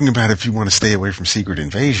just talking about if you want to stay away from Secret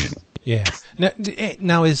Invasion. Yeah.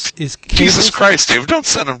 Now is Jesus Christ, Dave! Don't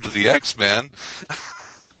send him to the X-Men.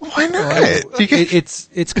 Why not?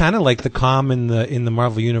 It's kind of like the calm in the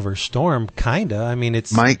Marvel Universe storm, kinda. I mean,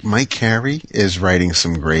 it's Mike Carey is writing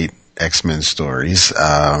some great X-Men stories.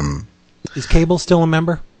 Is Cable still a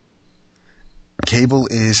member? Cable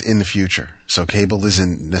is in the future, so Cable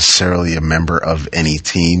isn't necessarily a member of any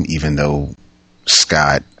team, even though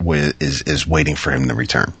Scott is waiting for him to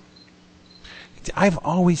return. I've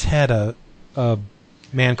always had a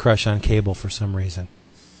man crush on Cable for some reason.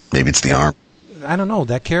 Maybe it's the arm. I don't know.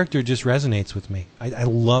 That character just resonates with me. I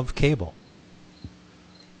love Cable.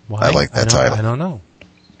 Why? I like that title. I don't know.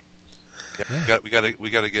 Yeah. We got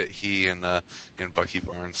to get he and Bucky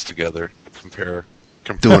Barnes together. Compare.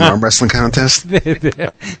 Do an arm wrestling contest.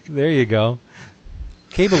 There you go.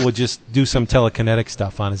 Cable would just do some telekinetic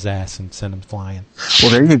stuff on his ass and send him flying.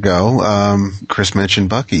 Well, there you go. Chris mentioned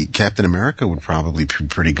Bucky. Captain America would probably be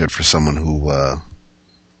pretty good for someone who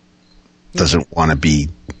doesn't want to be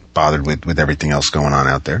bothered with everything else going on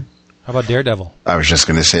out there. How about Daredevil? I was just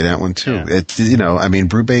going to say that one too. Yeah. It's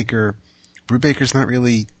Brubaker's not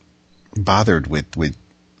really bothered with the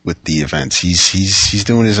events. He's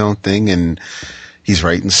doing his own thing and he's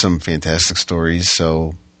writing some fantastic stories.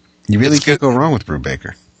 So you really can't go wrong with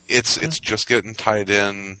Brubaker. It's just getting tied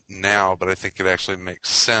in now, but I think it actually makes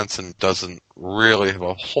sense and doesn't really have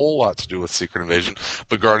a whole lot to do with Secret Invasion.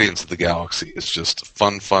 But Guardians of the Galaxy is just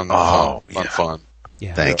fun.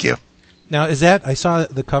 Yeah. Thank you. Now, is that, I saw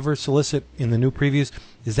the cover solicit in the new previews,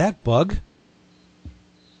 is that Bug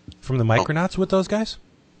from the Micronauts with those guys?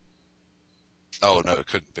 Oh, no, it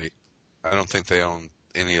couldn't be. I don't think they own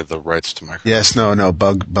any of the rights to Microsoft. Yes, no.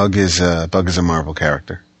 Bug is a Marvel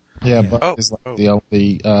character. Yeah, Buck is like the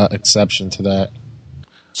only exception to that.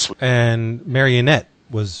 And Marionette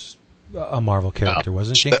was a Marvel character,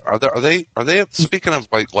 wasn't she? Are they speaking of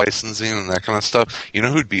like licensing and that kind of stuff? You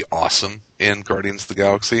know who'd be awesome in Guardians of the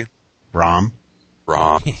Galaxy? Rom.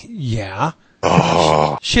 Yeah.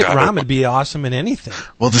 Oh, Shit, God, Rom would be awesome in anything.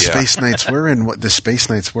 Well, the Space Knights were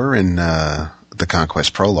in the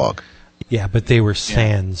Conquest prologue. Yeah, but they were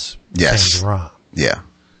sans Rom. Yeah.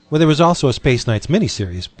 Well, there was also a Space Knights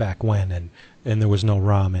miniseries back when, and there was no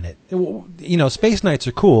Rom in it. You know, Space Knights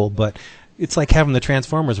are cool, but it's like having the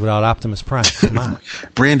Transformers without Optimus Prime. Come on.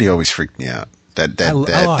 Brandy always freaked me out. I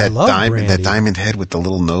love Brandy. That diamond head with the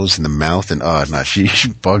little nose and the mouth, and she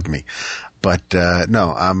bugged me. But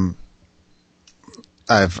no,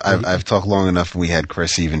 I've talked long enough, and we had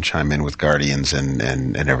Chris even chime in with Guardians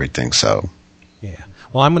and everything. So yeah.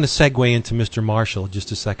 Well, I'm going to segue into Mr. Marshall in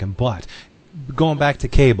just a second, but going back to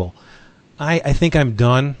Cable, I think I'm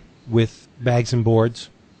done with bags and boards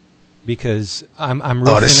because I'm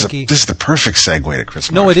real finicky. This is the perfect segue to Chris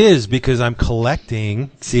Marshall. No, it is because I'm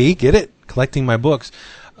collecting. See, get it? Collecting my books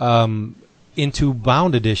into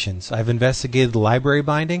bound editions. I've investigated the library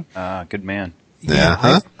binding. Good man. Yeah,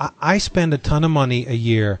 huh? I spend a ton of money a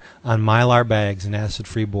year on Mylar bags and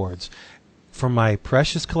acid-free boards for my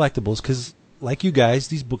precious collectibles because, like you guys,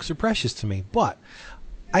 these books are precious to me. But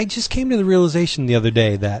I just came to the realization the other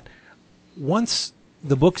day that once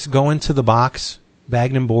the books go into the box,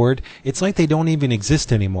 bagged and board, it's like they don't even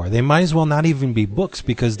exist anymore. They might as well not even be books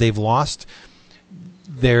because they've lost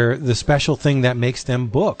the special thing that makes them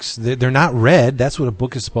books. They're not read. That's what a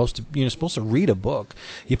book is supposed to. You're supposed to read a book.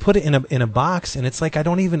 You put it in a box, and it's like I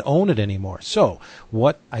don't even own it anymore. So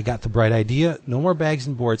I got the bright idea. No more bags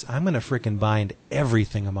and boards. I'm gonna frickin' bind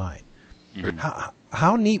everything of mine. Mm-hmm.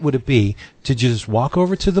 How neat would it be to just walk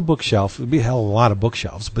over to the bookshelf? It'd be a hell of a lot of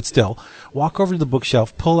bookshelves, but still, walk over to the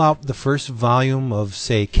bookshelf, pull out the first volume of,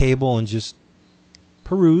 say, Cable, and just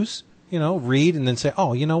peruse. Read and then say,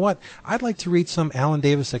 oh, you know what? I'd like to read some Alan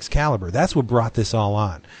Davis Excalibur. That's what brought this all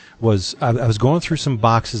on. I was going through some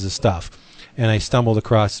boxes of stuff, and I stumbled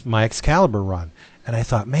across my Excalibur run. And I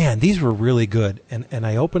thought, man, these were really good. And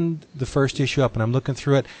I opened the first issue up, and I'm looking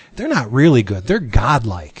through it. They're not really good. They're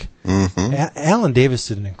godlike. Mm-hmm. Alan Davis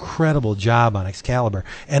did an incredible job on Excalibur.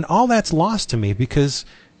 And all that's lost to me because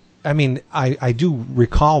I do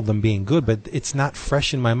recall them being good, but it's not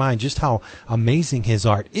fresh in my mind just how amazing his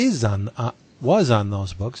art was on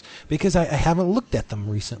those books because I haven't looked at them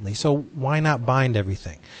recently. So why not bind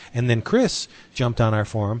everything? And then Chris jumped on our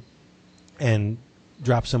forum and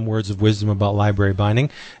dropped some words of wisdom about library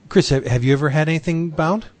binding. Chris, have you ever had anything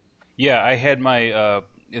bound? Yeah, I had my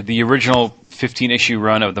the original 15-issue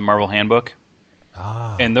run of the Marvel Handbook.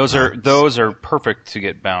 And those are perfect to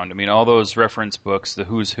get bound. I mean, all those reference books, the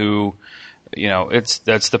Who's Who,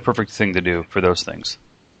 that's the perfect thing to do for those things.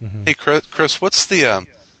 Mm-hmm. Hey, Chris, what's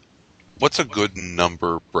a good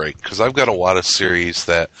number break? Because I've got a lot of series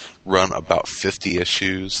that run about 50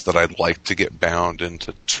 issues that I'd like to get bound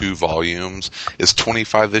into 2 volumes. Is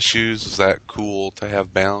 25 issues? Is that cool to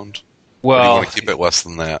have bound? Well, or do you want to keep it less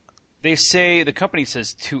than that? The company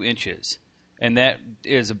says 2 inches. and that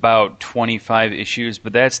is about 25 issues,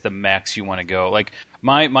 but that's the max you want to go. Like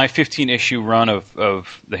my 15 issue run of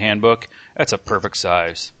the handbook, that's a perfect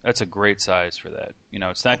size. That's a great size for that.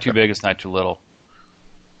 It's not too big, it's not too little.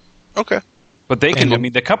 Okay. But they can. I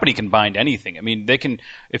mean, the company can bind anything. I mean, they can.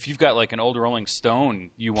 If you've got like an old Rolling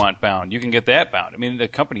Stone you want bound, you can get that bound. I mean, the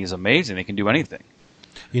company is amazing. They can do anything.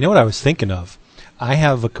 You know what I was thinking of? I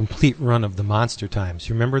have a complete run of the Monster Times.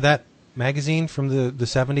 You remember that magazine from the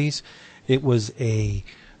 70s? It was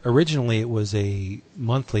originally it was a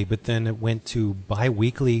monthly, but then it went to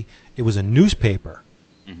bi-weekly. It was a newspaper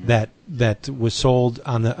that was sold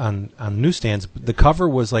on newsstands. The cover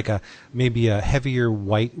was like maybe a heavier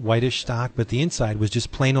whitish stock, but the inside was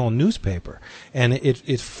just plain old newspaper. And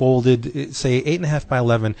it folded, say 8.5 by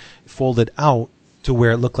 11, folded out to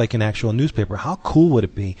where it looked like an actual newspaper. How cool would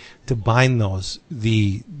it be to bind those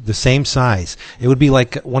the same size? It would be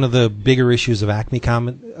like one of the bigger issues of Acme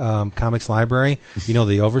Comics Library,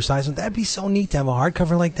 the oversized one. That'd be so neat to have a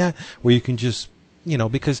hardcover like that where you can just,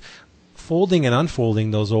 because folding and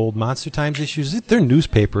unfolding those old Monster Times issues, they're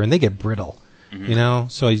newspaper and they get brittle,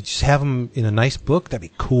 so you just have them in a nice book. That'd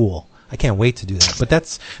be cool. I can't wait to do that. But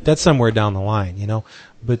that's somewhere down the line,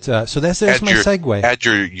 But so there's my segue. Add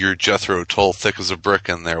your Jethro Tull Thick as a Brick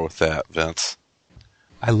in there with that, Vince.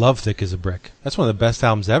 I love Thick as a Brick. That's one of the best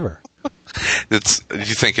albums ever. Do you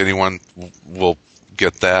think anyone will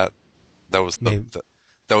get that? That was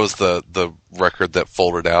the record that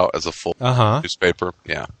folded out as a full newspaper.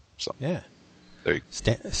 Yeah. So yeah. There you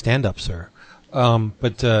stand up, sir. So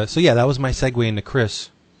yeah, that was my segue into Chris.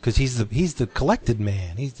 Because he's the collected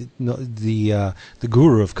man. He's the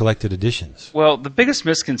guru of collected editions. Well, the biggest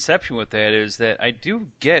misconception with that is that I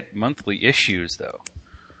do get monthly issues, though.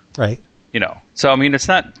 Right. So I mean, it's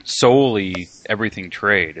not solely everything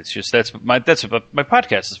trade. It's just that's what my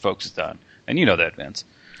podcast is focused on, and you know that, Vince.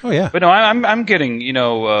 Oh yeah. But no, I'm getting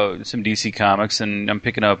some DC Comics, and I'm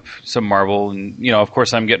picking up some Marvel, and of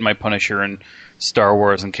course I'm getting my Punisher and Star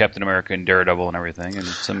Wars and Captain America and Daredevil and everything, and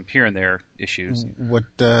some here and there issues.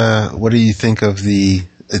 What do you think of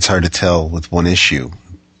it's hard to tell with one issue,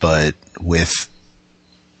 but with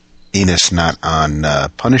Enos not on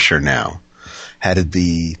Punisher now, did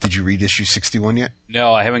you read issue 61 yet?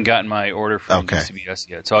 No, I haven't gotten my order from DCBS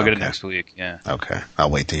yet, so I'll get it next week. Yeah. Okay. I'll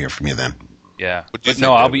wait to hear from you then. Yeah. But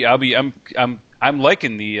no, I'm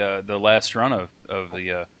liking the last run of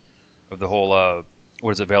the whole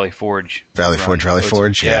what is it, Valley Forge? Valley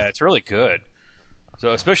Forge, yeah. Yeah, it's really good.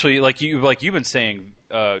 So especially like you've been saying,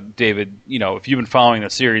 David, if you've been following the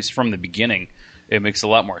series from the beginning, it makes a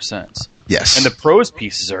lot more sense. Yes. And the prose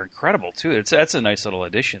pieces are incredible too. That's a nice little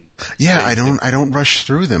addition. Yeah, I don't rush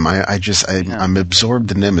through them. I'm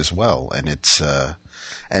absorbed in them as well, and it's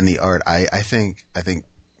and the art. I think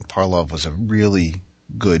Parlov was a really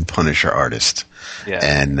good Punisher artist. Yeah.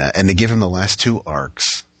 And to give him the last two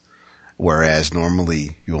arcs, whereas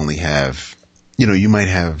normally you only have, you might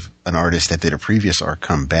have an artist that did a previous arc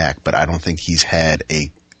come back, but I don't think he's had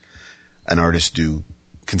an artist do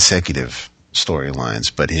consecutive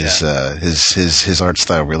storylines. But his art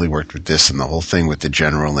style really worked with this, and the whole thing with the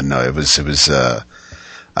general. And no, it was a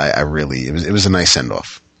nice send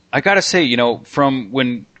off. I gotta say, from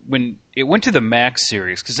when it went to the Max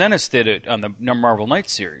series, because Ennis did it on the Marvel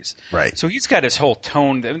Knights series, right? So he's got his whole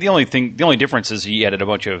tone. I mean, the only difference is he added a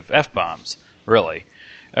bunch of F-bombs, really.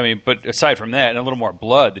 I mean, but aside from that, and a little more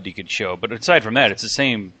blood that he could show. But aside from that, it's the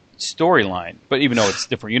same storyline. But even though it's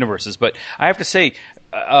different universes, but I have to say,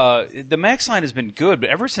 the Max line has been good. But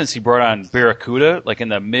ever since he brought on Barracuda, like in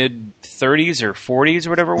the mid 30s or 40s or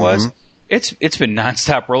whatever it was, it's been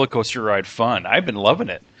nonstop roller coaster ride fun. I've been loving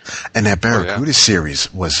it. And that Barracuda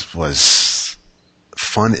series was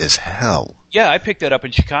fun as hell. Yeah, I picked that up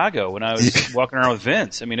in Chicago when I was walking around with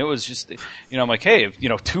Vince. I mean, it was just, I'm like, hey,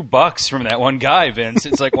 $2 from that one guy, Vince.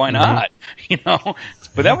 It's like, why not?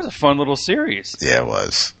 But that was a fun little series. Yeah, it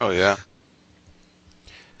was. Oh yeah.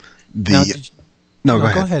 Go ahead.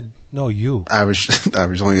 ahead. No, you. I was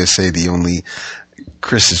only going to say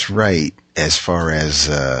Chris is right as far as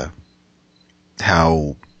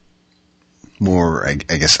how more, I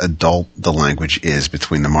guess, adult the language is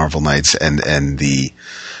between the Marvel Knights and the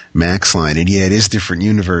Max line. And yeah, it is different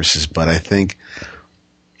universes, but I think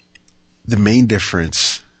the main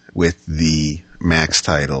difference with the Max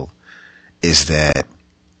title is that,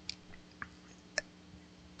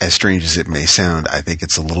 as strange as it may sound, I think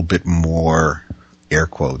it's a little bit more, air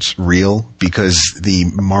quotes, real, because the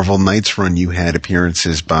Marvel Knights run, you had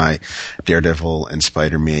appearances by Daredevil and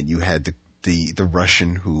Spider-Man. You had the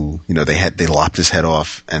Russian who, they lopped his head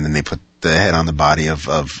off and then they put the head on the body of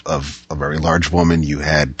a very large woman. You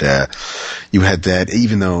had that,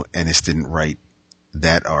 even though Ennis didn't write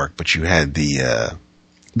that arc, but you had the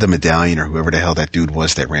medallion or whoever the hell that dude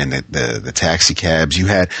was that ran the taxi cabs. You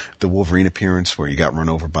had the Wolverine appearance where you got run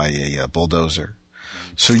over by a bulldozer.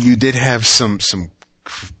 So you did have some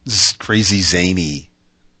crazy zany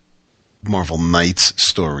Marvel Knights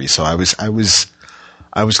story. So I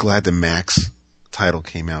was glad the Max title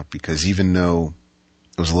came out, because even though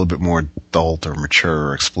it was a little bit more adult or mature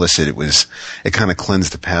or explicit, it kind of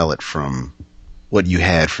cleansed the palate from what you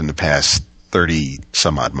had from the past 30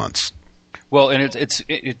 some odd months. Well, and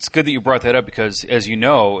it's good that you brought that up, because, as you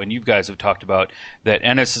know, and you guys have talked about, that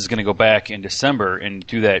Ennis is going to go back in December and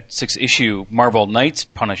do that 6-issue Marvel Knights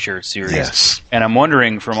Punisher series. Yes. And I'm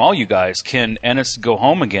wondering, from all you guys, can Ennis go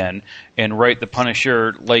home again and write the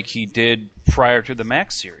Punisher like he did prior to the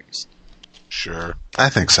Max series? Sure. I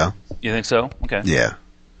think so. You think so? Okay. Yeah.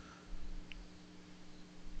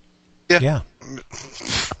 Yeah.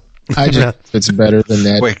 I just it's better than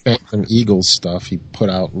that Wait. Phantom Eagles stuff he put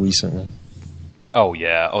out recently. Oh,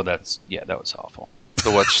 yeah. Oh, that was awful.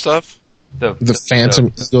 The what stuff? The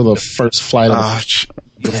Phantom Eagle, the first flight of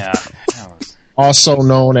Yeah. That was- also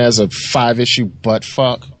known as a 5-issue butt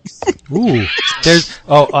fuck. Ooh,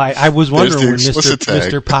 I was wondering when There's the explicit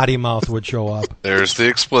tag. Mr. Potty Mouth would show up. There's the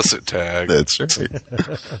explicit tag. That's right.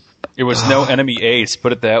 It was no enemy ace,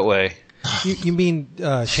 put it that way. You mean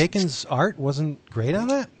Shaken's art wasn't great on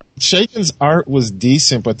that? Shaken's art was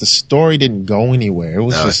decent, but the story didn't go ananywhere. It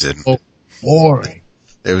was No, it just didn't. so boring.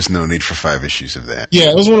 There was no need for 5 issues of that. Yeah,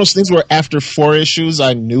 it was one of those things where after 4 issues,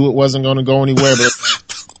 I knew it wasn't going to go anywhere, but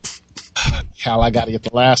hell, I got to get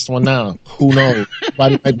the last one now. Who knows?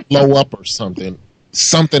 Somebody might blow up or something.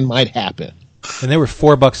 Something might happen. And they were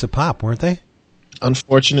 $4 a pop, weren't they?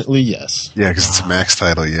 Unfortunately, yes. Yeah, because it's a Max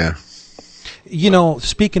title, yeah. You know,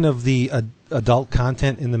 speaking of the adult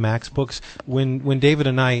content in the Max books, when David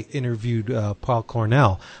and I interviewed Paul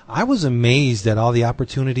Cornell, I was amazed at all the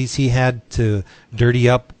opportunities he had to dirty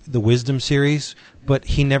up the Wisdom series, but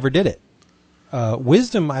he never did it.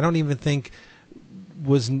 Wisdom, I don't even think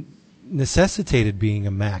was necessitated being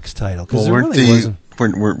a Max title, because Well, there really wasn't.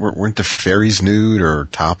 weren't the fairies nude or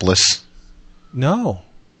topless? No,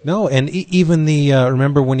 and even the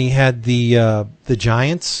remember when he had the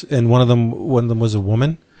giants, and one of them was a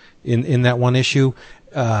woman in that one issue.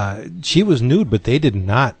 She was nude, but they did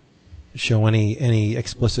not show any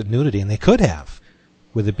explicit nudity, and they could have,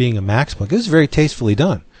 with it being a Max book. It was very tastefully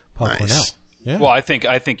done, Paul Nice. Cornell. Yeah. Well, I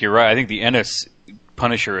think you're right. I think the Ennis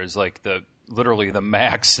Punisher is like literally the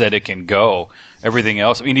max that it can go. Everything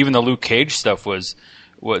else, I mean, even the Luke Cage stuff was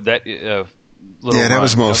that. Little That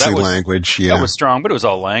was mostly that was, language, yeah. That was strong, but it was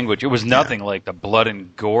all language. It was nothing like the blood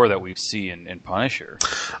and gore that we see in Punisher.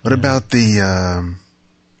 What about the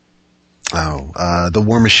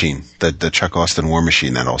War Machine, the Chuck Austin War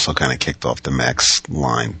Machine that also kind of kicked off the Max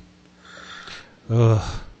line?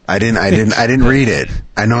 Ugh. I didn't read it.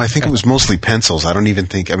 I think it was mostly pencils. I don't even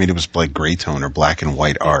think, it was like gray tone or black and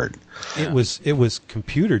white art. It was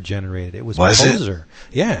computer generated. It was it? Poser.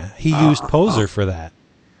 Yeah, he used Poser for that.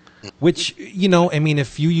 Which,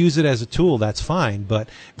 if you use it as a tool, that's fine. But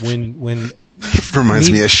when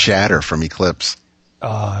Reminds me of Shatter from Eclipse.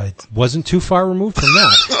 it wasn't too far removed from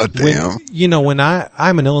that. Oh, damn. When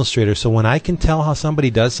I'm an illustrator, so when I can tell how somebody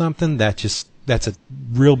does something, that's a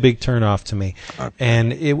real big turnoff to me. Okay.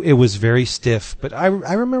 And it was very stiff. But I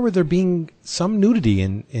remember there being some nudity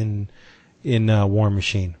in War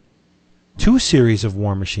Machine. 2 series of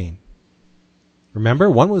War Machine. Remember,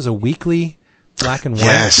 one was a weekly black and white.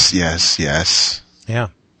 Yes. Yeah.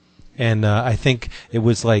 And I think it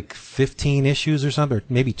was like 15 issues or something, or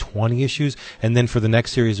maybe 20 issues. And then for the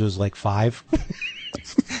next series, it was like 5.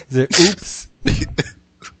 Oops.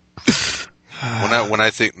 When I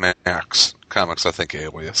think Max Comics, I think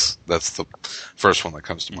Alias. That's the first one that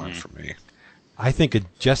comes to mind for me. I think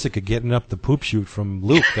of Jessica getting up the poop chute from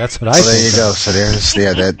Luke. That's what I So think. there you go. So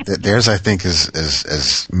there's I think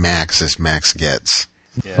is Max as Max gets.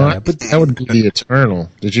 Yeah, But that would be The Eternal.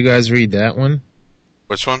 Did you guys read that one?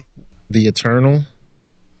 Which one? The Eternal?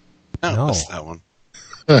 No. What's that one?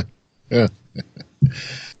 Yeah.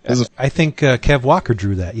 I think Kev Walker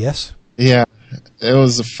drew that, yes? Yeah. It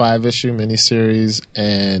was a 5-issue miniseries,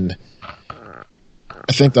 and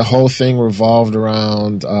I think the whole thing revolved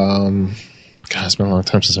around, it's been a long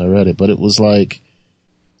time since I read it, but it was like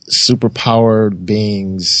superpowered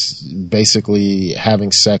beings basically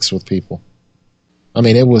having sex with people.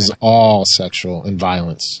 It was all sexual and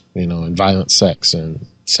violence, and violent sex and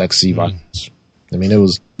sexy violence. It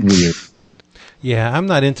was weird. Yeah, I'm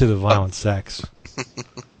not into the violent sex.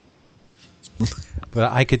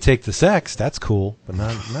 But I could take the sex. That's cool, but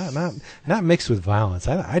not mixed with violence.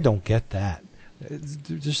 I don't get that.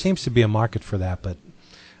 There seems to be a market for that, but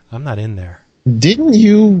I'm not in there. Didn't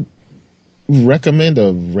you recommend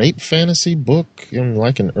a rape fantasy book in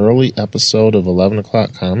like an early episode of 11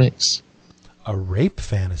 O'Clock Comics? A rape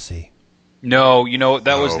fantasy? No,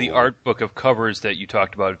 that was the art book of covers that you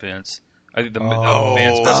talked about, Vince. I think the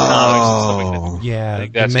Man's Best Comics and stuff like that. Yeah, I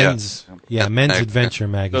think that's Men's Adventure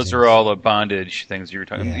magazine. Those are all the bondage things you were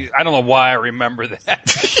talking about. I don't know why I remember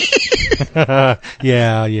that.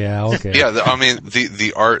 yeah, okay. Yeah, I mean,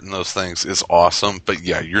 the art in those things is awesome, but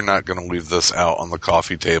yeah, you're not going to leave this out on the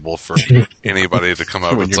coffee table for anybody to come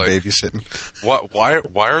up when with. You're babysitting.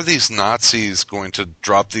 Why are these Nazis going to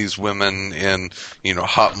drop these women in,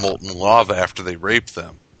 hot molten lava after they rape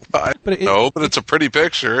them? But it's a pretty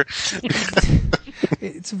picture.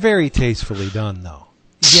 It's very tastefully done, though.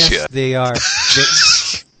 Yes, they are.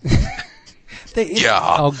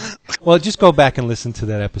 Well, just go back and listen to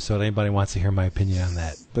that episode. Anybody wants to hear my opinion on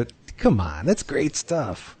that? But come on, that's great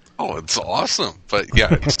stuff. Oh, it's awesome, but yeah,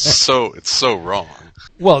 it's so wrong.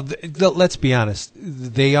 Well, let's be honest.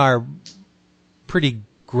 They are pretty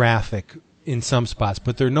graphic in some spots,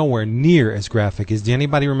 but they're nowhere near as graphic. Does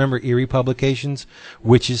anybody remember Eerie Publications,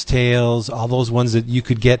 Witch's Tales, all those ones that you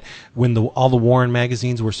could get when all the Warren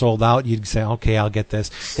magazines were sold out? You'd say, okay, I'll get this.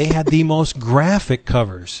 They had the most graphic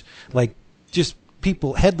covers, like just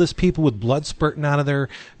headless people with blood spurting out of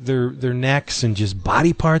their necks and just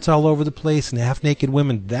body parts all over the place and half-naked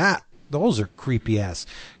women. Those are creepy ass,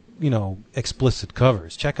 explicit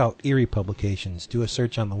covers. Check out Eerie Publications. Do a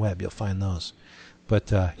search on the web. You'll find those.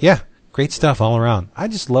 But, yeah. Great stuff all around. I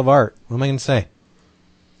just love art. What am I going to say?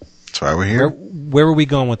 That's why we're here. Where were we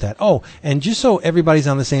going with that? Oh, and just so everybody's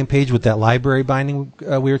on the same page with that library binding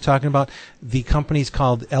we were talking about, the company's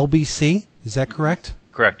called LBC. Is that correct?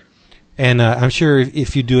 Correct. And I'm sure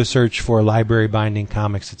if you do a search for library binding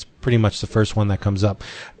comics, it's pretty much the first one that comes up.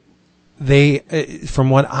 They, from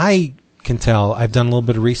what I can tell, I've done a little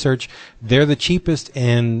bit of research, they're the cheapest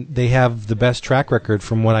and they have the best track record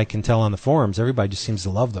from what I can tell on the forums. Everybody just seems to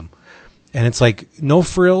love them. And it's like no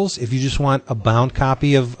frills. If you just want a bound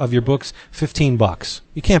copy of your books, $15.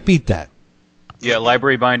 You can't beat that. Yeah,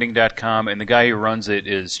 librarybinding.com, and the guy who runs it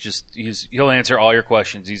is he'll answer all your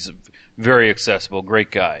questions. He's very accessible, great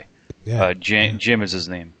guy. Yeah. Jim is his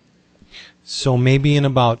name. So maybe in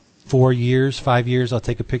about 5 years, I'll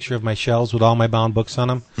take a picture of my shelves with all my bound books on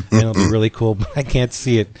them, and it'll be really cool. But I can't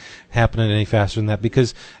see it happening any faster than that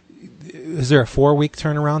because. Is there a 4-week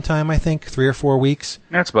turnaround time, I think? 3 or 4 weeks?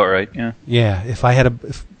 That's about right, yeah. Yeah, if I had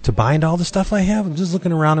to bind all the stuff I have, I'm just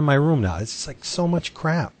looking around in my room now. It's just like so much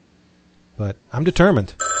crap. But I'm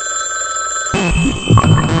determined.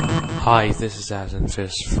 Hi, this is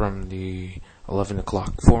Azenfist from the 11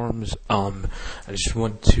 O'Clock forums. I just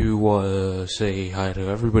want to say hi to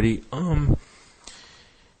everybody.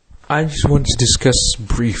 I just want to discuss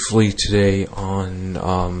briefly today on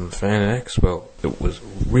Fan Expo. It was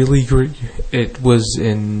really great. It was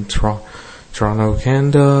in Toronto,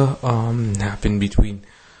 Canada. Happened between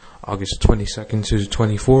August 22nd to the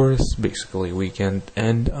 24th, basically weekend.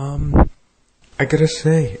 And I gotta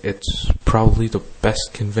say, it's probably the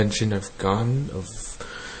best convention I've gone of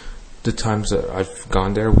the times that I've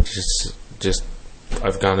gone there, which is just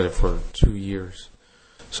I've gone there for 2 years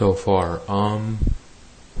so far.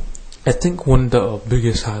 I think one of the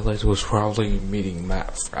biggest highlights was probably meeting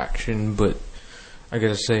Matt Fraction, but I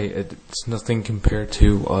gotta say, it's nothing compared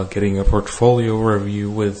to getting a portfolio review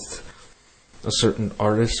with a certain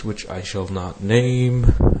artist, which I shall not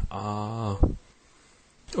name.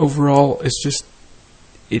 Overall,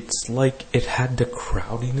 it's like it had the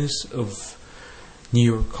crowdiness of New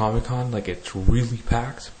York Comic Con, like it's really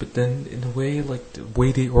packed, but then in a way, like the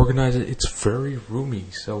way they organize it, it's very roomy,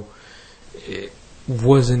 so it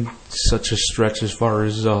wasn't such a stretch as far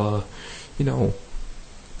as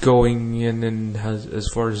going in, and as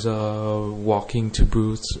far as walking to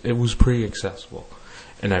booths. It was pretty accessible,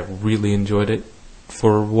 and I really enjoyed it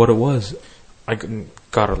for what it was. I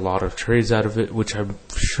got a lot of trades out of it, which I'm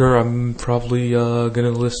sure I'm probably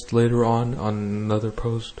gonna list later on another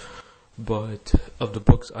post. But of the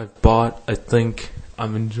books I've bought, I think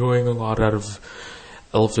I'm enjoying a lot out of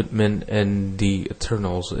Elephant Men and the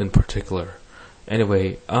Eternals in particular.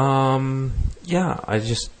 Anyway, I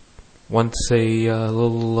just want to say a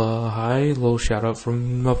little hi, a little shout out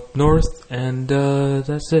from up north, and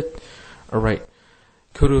that's it. Alright,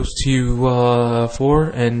 kudos to you four,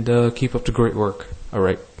 and keep up the great work.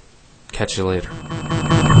 Alright, catch you later.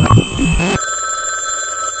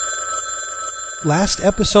 Last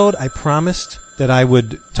episode, I promised that I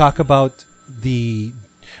would talk about the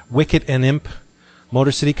Wicket and Imp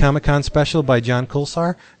Motor City Comic Con special by John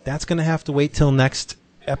Kulsar, that's going to have to wait till next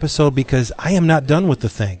episode because I am not done with the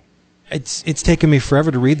thing. It's taken me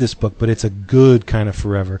forever to read this book, but it's a good kind of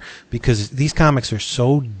forever because these comics are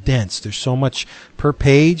so dense. There's so much per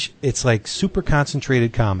page. It's like super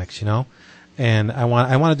concentrated comics, you know. And I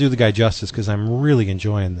want to do the guy justice because I'm really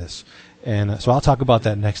enjoying this. And so I'll talk about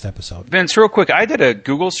that next episode. Vince, real quick, I did a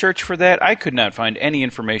Google search for that. I could not find any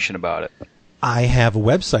information about it. I have a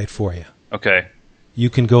website for you. Okay. You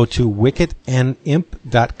can go to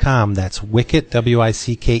wicketandimp.com. That's Wicket,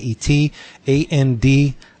 WICKET,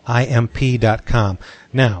 ANDIMP.com.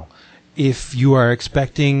 Now, if you are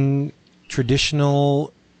expecting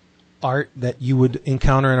traditional art that you would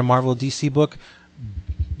encounter in a Marvel DC book,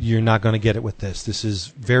 you're not going to get it with this. This is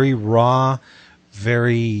very raw,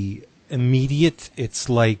 very immediate. It's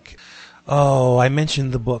like, I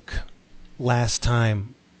mentioned the book last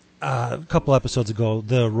time, a couple episodes ago,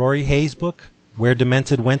 the Rory Hayes book, Where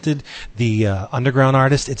Demented Wented, the underground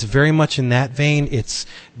artist. It's very much in that vein. It's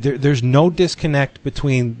there's no disconnect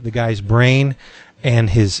between the guy's brain and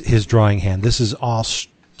his drawing hand. This is all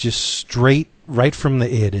just straight right from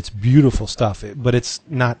the id. It's beautiful stuff, but it's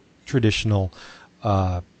not traditional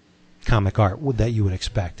comic art that you would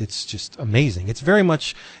expect. It's just amazing. It's very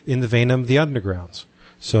much in the vein of the Undergrounds.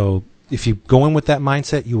 So if you go in with that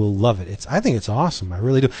mindset, you will love it. I think it's awesome. I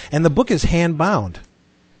really do. And the book is hand bound.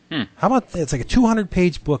 How about that? It's like a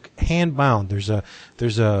 200-page book, hand bound. There's a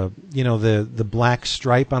the black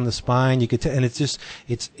stripe on the spine. You could and it's just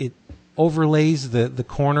it overlays the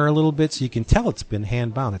corner a little bit so you can tell it's been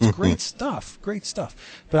hand bound. It's great stuff.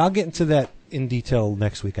 But I'll get into that in detail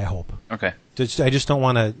next week, I hope. Okay. I just don't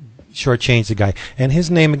want to shortchange the guy. And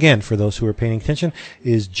his name, again, for those who are paying attention,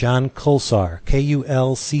 is John Kulsar,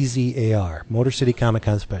 Kulczar, Motor City Comic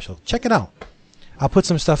Con Special. Check it out. I'll put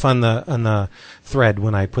some stuff on the thread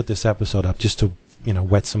when I put this episode up, just to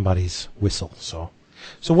wet somebody's whistle. So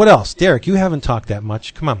what else, Derek? You haven't talked that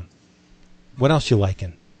much. Come on, what else you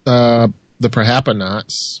liking? The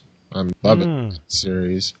Perhapanauts. I'm loving that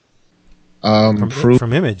series.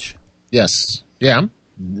 From Image. Yes, yeah, I'm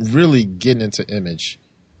really getting into Image.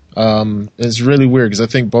 It's really weird because I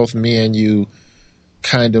think both me and you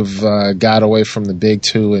kind of got away from the big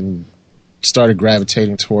two and started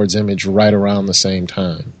gravitating towards Image right around the same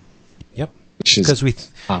time. Yep. Because we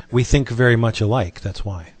think very much alike. That's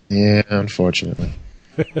why. Yeah, unfortunately.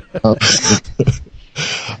 What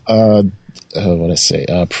I say?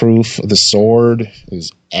 Proof. The Sword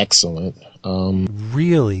is excellent.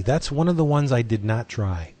 Really, that's one of the ones I did not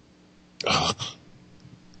try.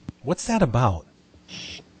 What's that about?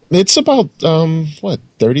 It's about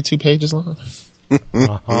 32 pages long.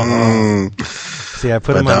 See, I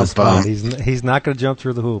put him on the spot. He's not going to jump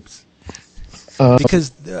through the hoops because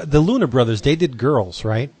the Luna Brothers, they did Girls,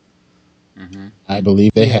 right? Mm-hmm. I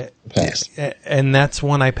believe they have passed, and that's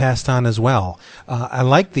one I passed on as well. I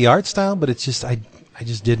like the art style, but it's just I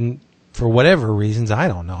just didn't, for whatever reasons. I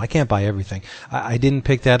don't know. I can't buy everything. I didn't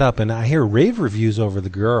pick that up, and I hear rave reviews over the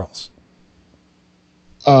Girls.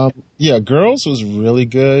 Yeah, Girls was really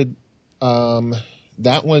good.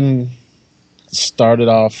 That one started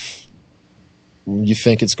off, you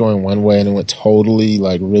think it's going one way and it went totally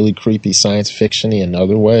like really creepy science fiction-y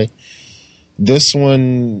another way. This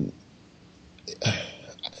one,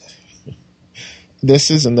 this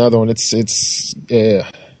is another one. It's I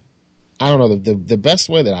don't know, the best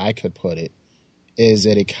way that I could put it is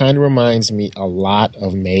that it kind of reminds me a lot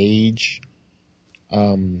of Mage.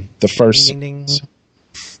 The first Ding, ding, ding.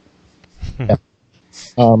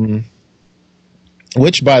 yeah.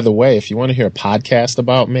 Which, by the way, if you want to hear a podcast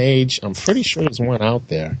about Mage, I'm pretty sure there's one out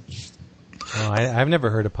there. Oh, I've never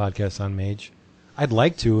heard a podcast on Mage. I'd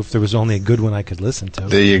like to if there was only a good one I could listen to.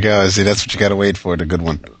 There you go. See, that's what you got to wait for, the good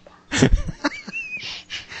one.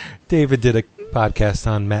 David did a podcast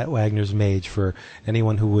on Matt Wagner's Mage for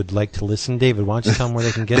anyone who would like to listen. David, why don't you tell them where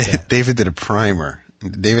they can get that? David did a primer.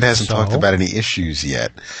 David hasn't talked about any issues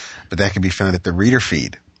yet, but that can be found at the reader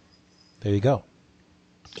feed. There you go.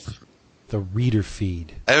 The reader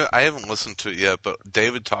feed. I haven't listened to it yet, but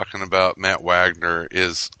David talking about Matt Wagner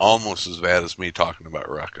is almost as bad as me talking about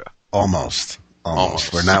Rucka. Almost.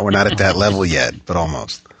 We're not at that level yet, but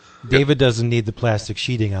almost. David doesn't need the plastic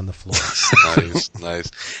sheeting on the floor.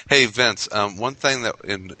 Nice. Hey, Vince, one thing that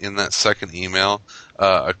in that second email,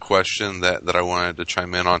 a question that I wanted to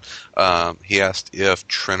chime in on, he asked if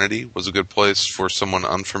Trinity was a good place for someone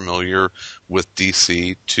unfamiliar with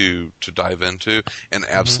DC to dive into, and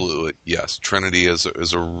absolutely, yes, Trinity is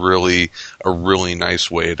a really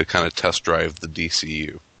nice way to kind of test drive the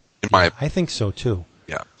DCU. I think so too.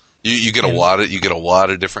 Yeah. You get a lot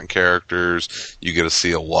of different characters. You get to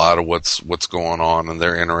see a lot of what's going on and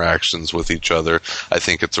their interactions with each other. I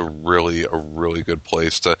think it's a really good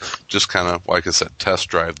place to just kind of, like I said, test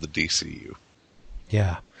drive the DCU.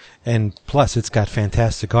 Yeah, and plus it's got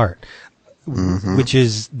fantastic art, which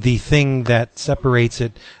is the thing that separates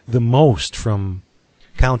it the most from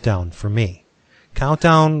Countdown for me.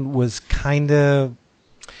 Countdown was kind of.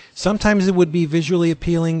 Sometimes it would be visually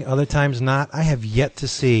appealing, other times not. I have yet to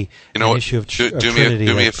see an issue of Trinity.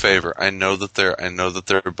 Do me a favor. I know that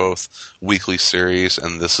they're both weekly series,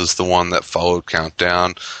 and this is the one that followed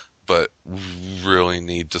Countdown. But we really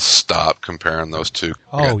need to stop comparing those two.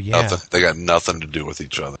 They got nothing to do with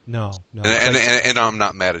each other. No. And I'm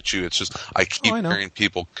not mad at you. It's just I keep hearing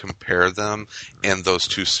people compare them, and those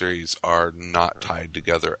two series are not tied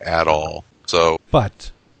together at all. So,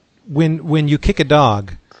 but when you kick a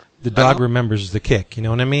dog. The dog remembers the kick, you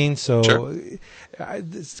know what I mean? So, sure.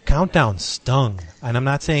 This Countdown stung. And I'm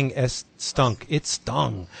not saying stunk. It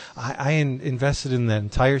stung. I invested in that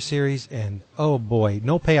entire series, and oh boy,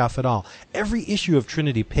 no payoff at all. Every issue of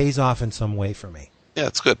Trinity pays off in some way for me. Yeah,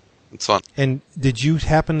 it's good. It's fun. And did you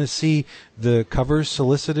happen to see the covers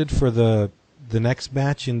solicited for the next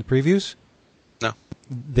batch in the previews? No.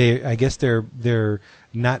 I guess they're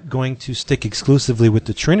not going to stick exclusively with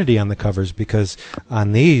the Trinity on the covers, because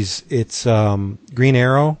on these it's Green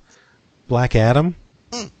Arrow, Black Adam,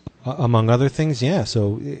 among other things. Yeah,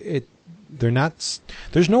 so they're not.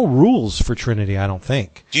 There's no rules for Trinity, I don't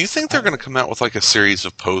think. Do you think they're going to come out with like a series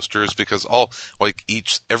of posters, because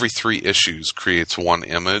every 3 issues creates one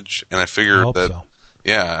image, and I figure that so.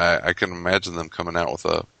 Yeah, I can imagine them coming out with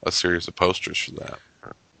a series of posters for that.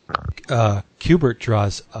 Kubert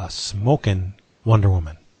draws a smoking Wonder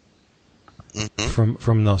Woman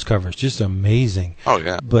from those covers, just amazing. Oh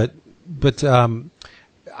yeah. But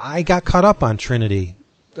I got caught up on Trinity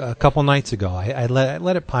a couple nights ago. I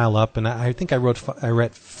let it pile up, and I think I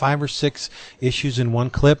read 5 or 6 issues in one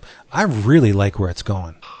clip. I really like where it's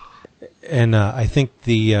going, and I think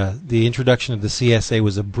the introduction of the CSA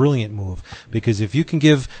was a brilliant move, because if you can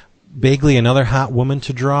give Bagley another hot woman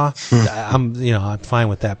to draw, I'm fine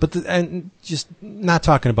with that. But and just not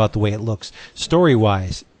talking about the way it looks, story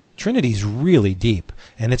wise, Trinity's really deep,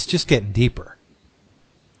 and it's just getting deeper.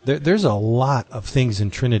 There's a lot of things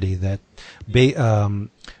in Trinity that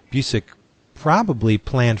Busiek probably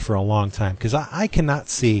planned for a long time, because I cannot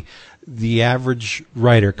see the average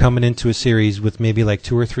writer coming into a series with maybe like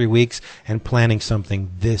 2 or 3 weeks and planning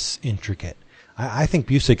something this intricate. I think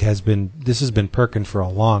Busiek has been perking for a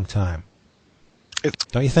long time.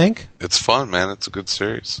 Don't you think? It's fun, man. It's a good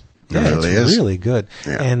series. Yeah, it really it's is. really good.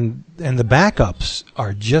 Yeah. And the backups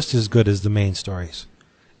are just as good as the main stories.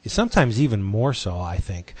 Sometimes even more so, I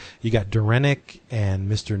think. You got Durenick and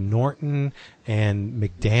Mr. Norton and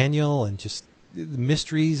McDaniel and just the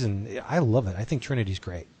mysteries, and I love it. I think Trinity's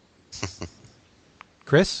great.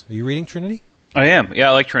 Chris, are you reading Trinity? I am. Yeah,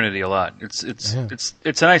 I like Trinity a lot. It's a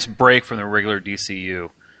nice break from the regular DCU,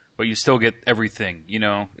 but you still get everything. You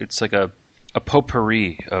know, it's like a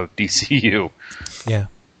potpourri of DCU. Yeah,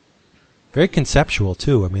 very conceptual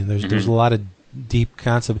too. I mean, there's a lot of deep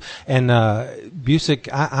concept. And Busiek,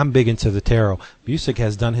 I'm big into the tarot. Busiek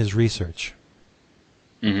has done his research.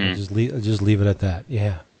 Just leave it at that.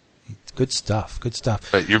 Yeah, it's good stuff. Good stuff.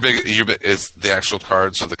 But you're big. It's the actual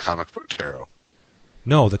cards or the comic book tarot.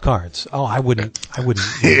 No, the cards. Oh, I wouldn't.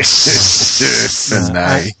 Nice.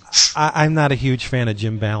 I'm not a huge fan of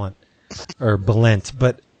Jim Balent or Balent,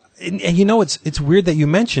 but and you know it's weird that you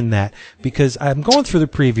mentioned that, because I'm going through the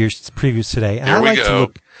previews today, and I like to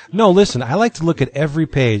look. No, listen, I like to look at every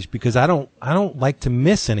page, because I don't like to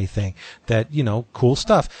miss anything that, cool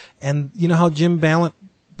stuff. And you know how Jim Balent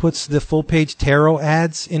puts the full page tarot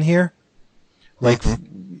ads in here? Like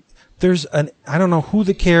there's I don't know who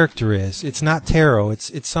the character is. It's not Tarot.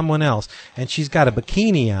 It's someone else. And she's got a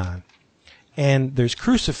bikini on. And there's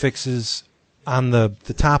crucifixes on the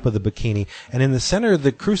top of the bikini. And in the center of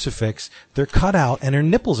the crucifix, they're cut out and her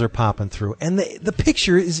nipples are popping through. And the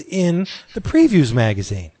picture is in the previews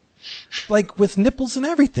magazine. Like with nipples and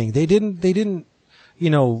everything. They didn't,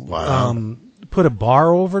 Wow. Put a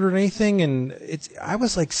bar over it or anything, and I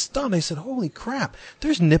was like stunned. I said, holy crap,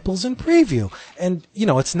 there's nipples in preview. And,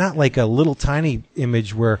 it's not like a little tiny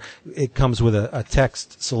image where it comes with a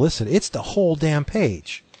text solicit. It's the whole damn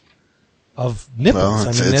page of nipples. Well,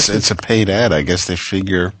 it's a paid ad. I guess they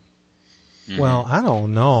figure. Well, I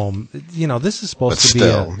don't know. This is supposed to be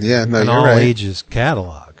an you're all right. ages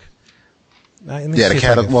catalog.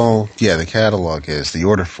 The catalog is the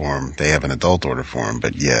order form. They have an adult order form,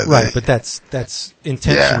 but right. But that's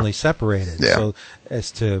intentionally separated, Yeah. so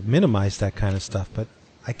as to minimize that kind of stuff. But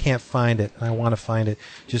I can't find it. I want to find it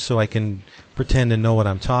just so I can pretend to know what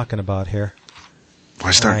I'm talking about here.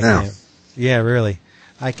 Why start now? Yeah, really.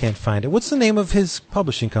 I can't find it. What's the name of his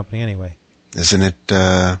publishing company anyway? Isn't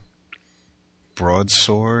it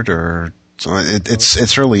Broadsword or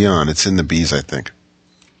it's early on. It's in the B's, I think.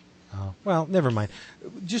 Oh, well, never mind.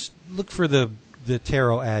 Just look for the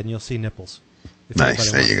tarot ad and you'll see nipples.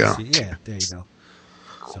 Nice. There you go. Yeah, there you go.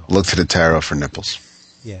 So, look to the tarot for nipples.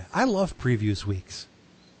 Yeah, I love previews weeks.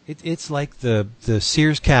 It's like the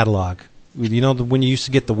Sears catalog. You know, when you used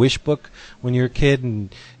to get the Wish book when you were a kid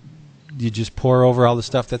and you just pour over all the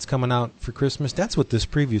stuff that's coming out for Christmas? That's what this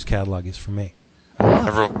previews catalog is for me.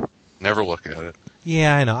 Never look at it.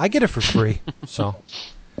 Yeah, I know. I get it for free. So,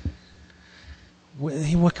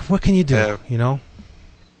 what can you do, Yeah. you know?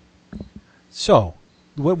 So,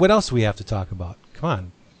 what else do we have to talk about? Come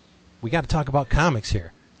on. We got to talk about comics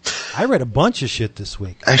here. I read a bunch of shit this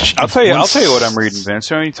week. I'll tell you what I'm reading, Vince.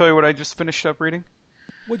 Let me tell you what I just finished up reading.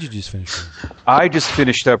 What'd you just finish reading? I just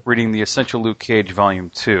finished up reading The Essential Luke Cage Volume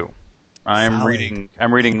 2. I'm reading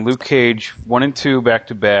Luke Cage 1 and 2 back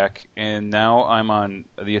to back, and now I'm on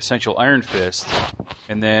The Essential Iron Fist.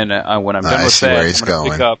 And then when I'm done with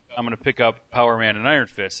that, I'm going to pick up Power Man and Iron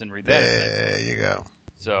Fist and read that. There you go.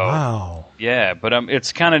 So, wow. Yeah, but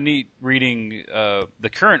it's kind of neat reading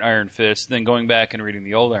the current Iron Fist, then going back and reading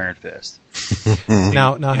the old Iron Fist.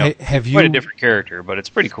 Now, have you quite a different character, but it's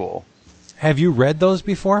pretty cool. Have you read those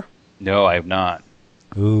before? No, I have not.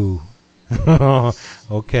 Ooh.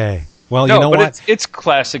 Okay. Well, no, you know but what? It's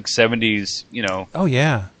classic 70s, Oh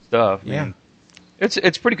yeah. Stuff. Yeah. Man.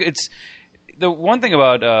 It's pretty good. It's the one thing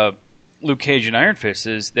about Luke Cage and Iron Fist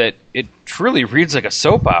is that it truly reads like a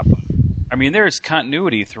soap opera. I mean, there's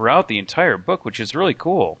continuity throughout the entire book, which is really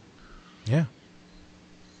cool. Yeah.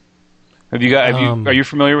 Are you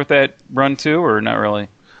familiar with that run too, or not really?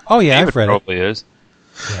 Oh yeah, David I've read probably is.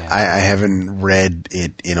 Yeah. I haven't read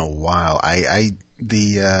it in a while.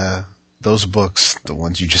 Those books, the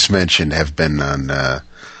ones you just mentioned, have been on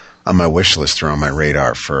my wish list or on my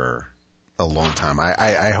radar for a long time.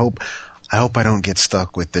 I hope I don't get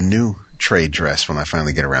stuck with the new trade dress when I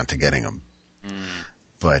finally get around to getting them.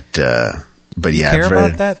 But yeah, care I've read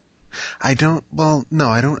about that? I don't. Well, no,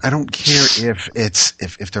 I don't. I don't care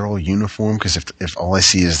if they're all uniform, because if all I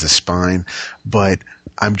see is the spine. But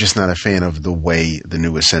I'm just not a fan of the way the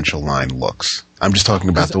new Essential line looks. I'm just talking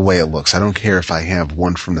about the way it looks. I don't care if I have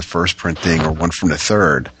one from the first printing or one from the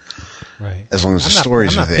third. Right. As long as the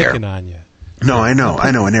stories are there. I'm not picking on you. No, I know,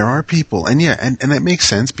 and there are people, and that makes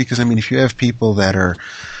sense, because I mean, if you have people that are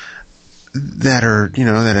that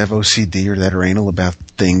have OCD or that are anal about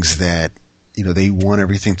things that they want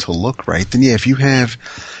everything to look right, then yeah, if you have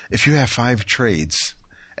 5 trades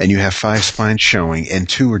and you have 5 spines showing and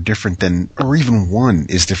 2 are different than, or even 1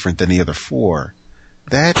 is different than the other 4,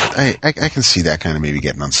 that I can see that kind of maybe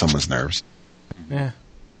getting on someone's nerves. Yeah.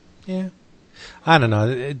 I don't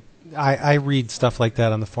know. I read stuff like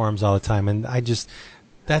that on the forums all the time, and I just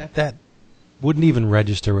that wouldn't even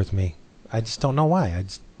register with me. I just don't know why. I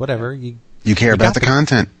just whatever you care about the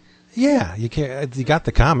content. Yeah, you care. You got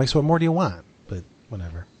the comics. What more do you want? But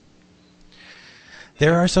whatever.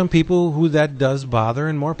 There are some people who that does bother,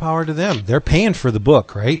 and more power to them. They're paying for the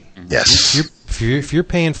book, right? Yes. If you're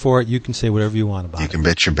paying for it, you can say whatever you want about it. You can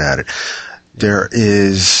bitch about it. There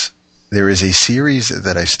is a series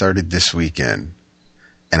that I started this weekend,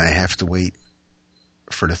 and I have to wait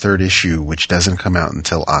for the 3rd issue, which doesn't come out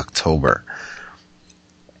until October.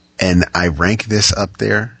 And I rank this up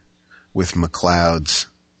there with McCloud's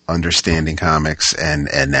Understanding Comics and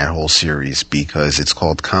that whole series, because it's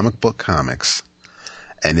called Comic Book Comics,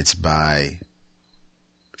 and it's by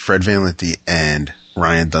Fred Van Lente and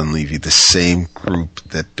Ryan Dunleavy, the same group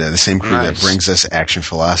that brings us Action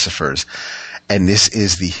Philosophers. And this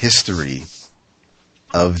is the history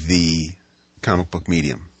of the comic book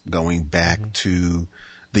medium, going back to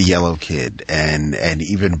the Yellow Kid and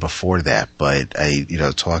even before that. But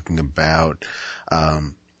talking about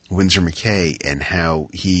Winsor McKay and how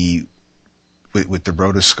he with the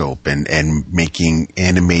rotoscope and making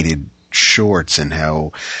animated shorts, and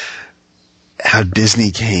how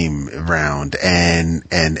Disney came around and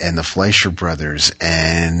the Fleischer brothers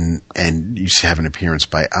and you have an appearance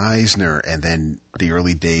by Eisner, and then the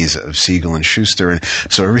early days of Siegel and Schuster. And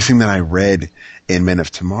so everything that I read in Men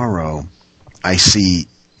of Tomorrow, I see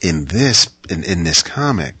in this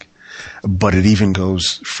comic, but it even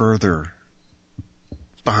goes further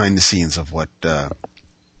behind the scenes of what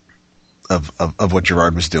of what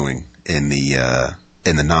Gerard was doing in the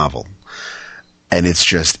novel. And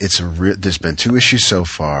there's been 2 issues so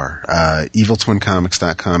far.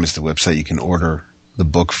 EvilTwinComics.com is the website you can order the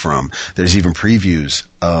book from. There's even previews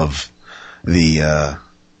of the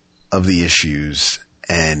issues,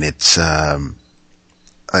 and it's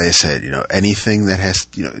like I said, anything that has,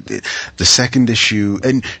 the second issue,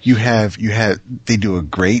 and they do a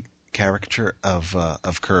great caricature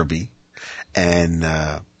of Kirby, and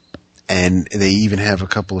they even have a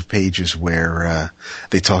couple of pages where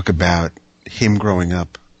they talk about him growing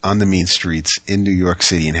up on the mean streets in New York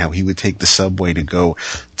City and how he would take the subway to go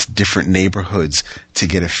to different neighborhoods to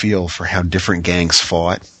get a feel for how different gangs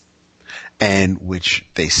fought, and which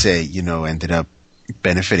they say, ended up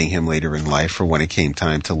benefiting him later in life for when it came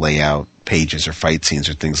time to lay out pages or fight scenes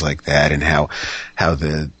or things like that, and how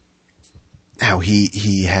he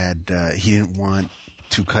didn't want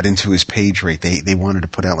to cut into his page rate. They wanted to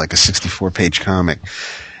put out like a 64-page comic,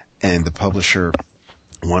 and the publisher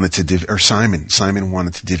wanted to Simon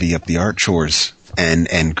wanted to divvy up the art chores,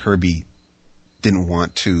 and Kirby didn't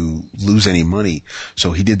want to lose any money,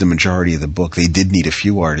 so he did the majority of the book. They did need a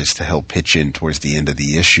few artists to help pitch in towards the end of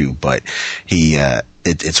the issue, but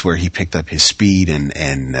it's where he picked up his speed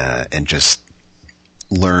and just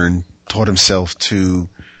taught himself to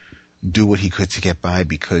do what he could to get by,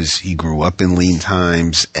 because he grew up in lean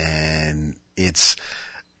times, and it's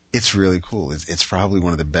really cool. It's probably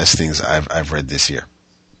one of the best things I've read this year.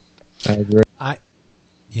 I agree.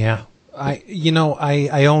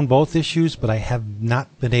 I own both issues, but I have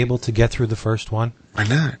not been able to get through the first one. Why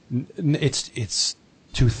not? It's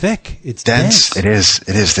too thick. It's dense. dense.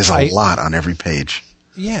 It is. There's a lot on every page.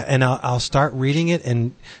 Yeah, and I'll start reading it,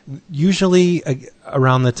 and usually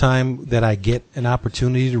around the time that I get an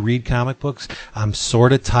opportunity to read comic books, I'm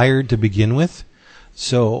sort of tired to begin with,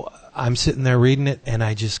 so I'm sitting there reading it, and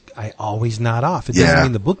I always nod off. It doesn't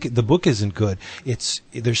mean the book isn't good.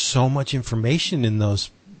 There's so much information in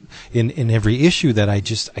those. In every issue that I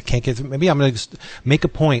can't get through. Maybe I'm going to make a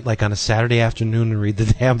point, like on a Saturday afternoon, and read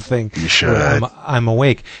the damn thing. You should. I'm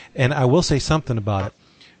awake. And I will say something about it.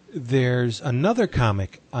 There's another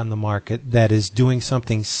comic on the market that is doing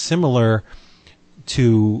something similar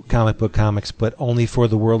to comic book comics, but only for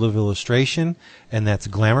the world of illustration, and that's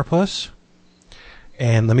Glamourpuss.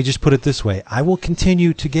 And let me just put it this way. I will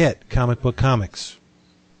continue to get comic book comics.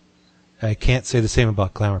 I can't say the same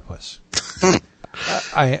about Glamourpuss.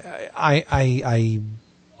 I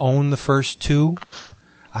own the first two.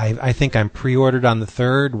 I think I'm pre-ordered on the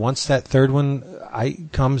third. Once that third one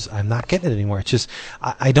comes, I'm not getting it anymore. It's just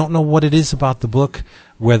I don't know what it is about the book,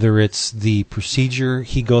 whether it's the procedure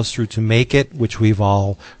he goes through to make it, which we've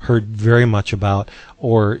all heard very much about,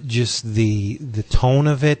 or just the tone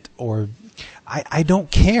of it, or I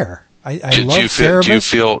don't care. I love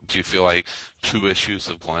Cerebus. Do you feel like 2 issues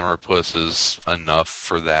of Glamourpuss is enough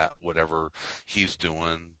for that, whatever he's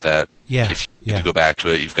doing, that if you go back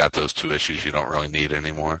to it, you've got those 2 issues you don't really need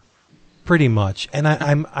anymore? Pretty much. And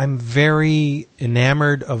I'm very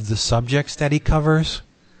enamored of the subjects that he covers,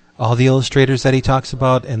 all the illustrators that he talks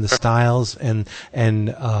about, and the styles and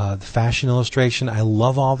the fashion illustration. I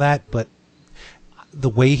love all that, but the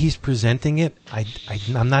way he's presenting it,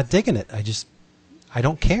 I'm not digging it. I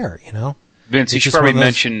don't care, Vince, you should probably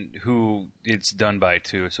mention who it's done by,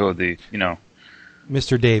 too. So Mr.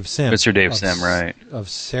 Dave Sim. Mr. Dave Sim, right. Of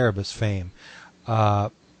Cerebus fame,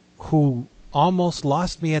 who almost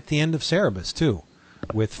lost me at the end of Cerebus, too.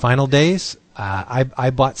 With Final Days, I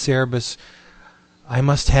bought Cerebus. I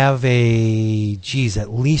must have at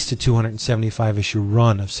least a 275-issue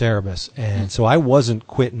run of Cerebus. And so I wasn't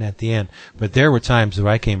quitting at the end. But there were times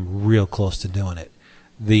where I came real close to doing it.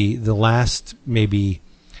 The last maybe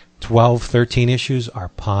 12, 13 issues are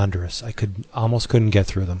ponderous. I almost couldn't get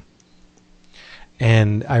through them.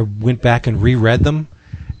 And I went back and reread them,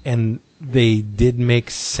 and they did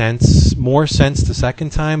make more sense the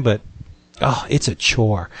second time, but it's a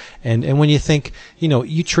chore. And when you think,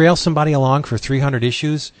 you trail somebody along for 300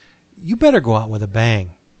 issues, you better go out with a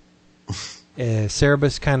bang.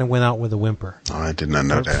 Cerebus kind of went out with a whimper. Oh, I did not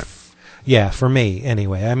know that. Yeah, for me,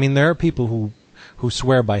 anyway. I mean, there are people who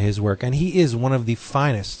swear by his work, and he is one of the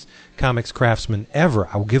finest comics craftsmen ever.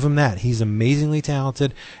 I will give him that. He's amazingly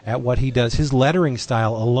talented at what he does. His lettering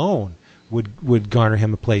style alone would garner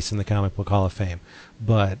him a place in the Comic Book Hall of Fame.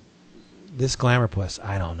 But this Glamourpuss,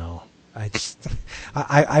 I don't know.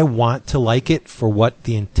 I want to like it for what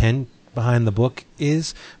the intent behind the book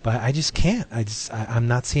is, but I just can't. I'm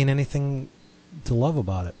not seeing anything to love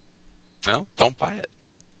about it. No, don't buy it.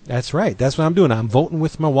 That's right. That's what I'm doing. I'm voting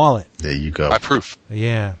with my wallet. There you go. By proof.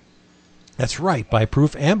 Yeah. That's right. By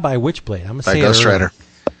proof and by Witchblade. I'm going to say Ghost Rider.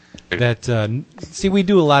 That we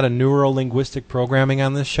do a lot of neuro-linguistic programming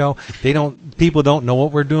on this show. People don't know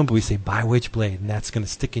what we're doing, but we say by Witchblade, and that's going to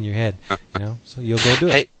stick in your head. So you'll go do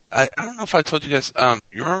it. Hey, I don't know if I told you guys.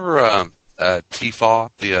 You remember TFAW,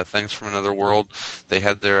 the Things from Another World? They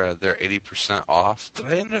had their 80% off. Did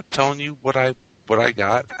I end up telling you what I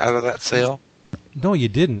got out of that sale? No, you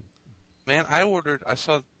didn't. Man, I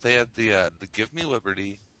saw they had the Give Me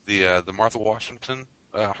Liberty, the Martha Washington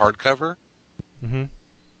hardcover, Mm-hmm.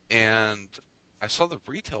 and I saw the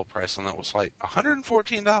retail price on that was like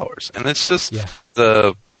 $114, and it's just Yeah.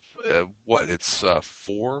 the it's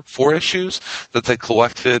four issues that they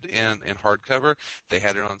collected in hardcover. They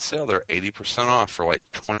had it on sale. They're 80% off for like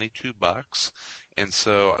 $22, and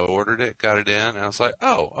so I ordered it, got it in, and I was like,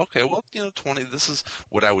 oh, okay, well, 20. This is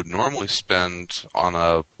what I would normally spend on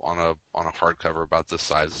a hardcover about this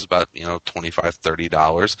size. It's about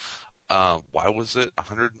 $25-$30. Why was it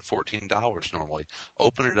 $114 normally?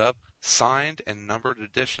 Open it up, signed and numbered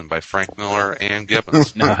edition by Frank Miller and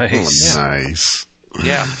Gibbons. Nice. Nice.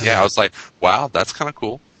 Yeah. I was like, wow, that's kind of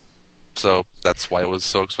cool. So that's why it was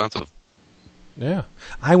so expensive. Yeah.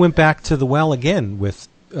 I went back to the well again with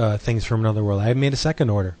Things from Another World. I made a second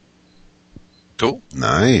order. Cool.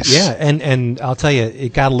 Nice. Yeah, and I'll tell you,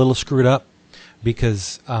 it got a little screwed up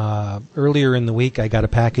because earlier in the week I got a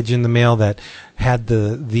package in the mail that had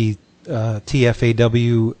the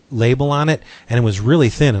TFAW label on it, and it was really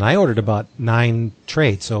thin, and I ordered about 9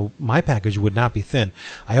 trades, so my package would not be thin.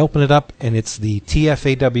 I open it up, and it's the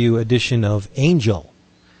TFAW edition of Angel,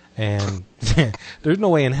 and there's no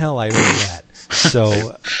way in hell I ordered that.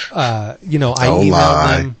 So, I emailed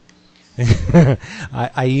them.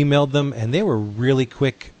 I emailed them, and they were really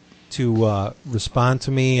quick to respond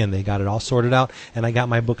to me, and they got it all sorted out, and I got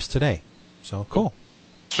my books today. So cool.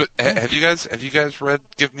 So, have you guys read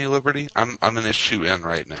Give Me Liberty? I'm an issue in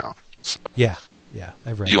right now. So, Yeah,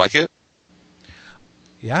 I've read you it. like it?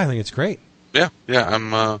 Yeah, I think it's great. Yeah.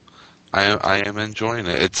 I am enjoying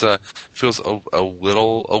it. It's feels a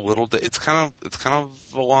little. It's kind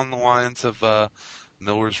of along the lines of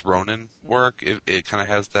Miller's Ronin work. It kind of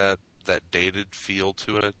has that dated feel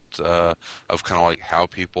to it of kind of like how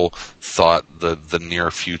people thought the near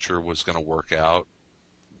future was going to work out.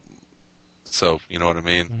 So you know what I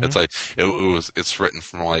mean? Mm-hmm. It's like it's written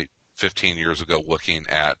from like 15 years ago, looking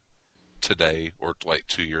at today or like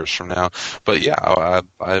 2 years from now. But yeah,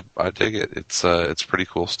 I dig it. It's pretty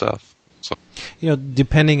cool stuff. So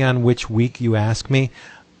Depending on which week you ask me,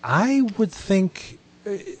 I would think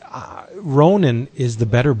Ronin is the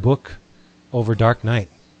better book over Dark Knight.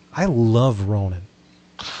 I love Ronin.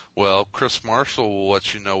 well, Chris Marshall will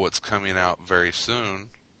let you know what's coming out very soon.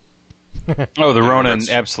 Oh, the Ronin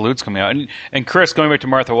Absolute's coming out. And Chris, going back to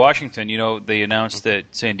Martha Washington, they announced at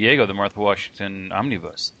San Diego the Martha Washington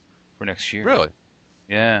Omnibus for next year. Really?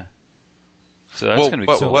 Yeah. So that's going to be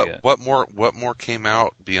cool. What more came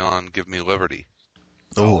out beyond Give Me Liberty?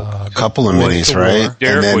 A couple of minis, right?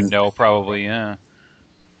 Derek would know probably, yeah.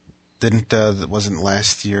 Wasn't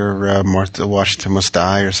last year Martha Washington Must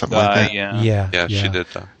Die or something like that? Yeah. Yeah, she did.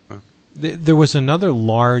 There was another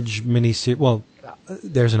large miniseries. Well,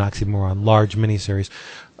 there's an oxymoron. Large miniseries.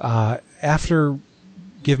 After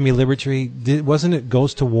Give Me Liberty, wasn't it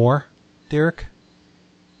Goes to War, Derek?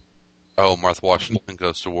 Oh, Martha Washington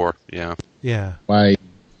Goes to War. Yeah. Yeah. I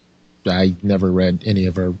never read any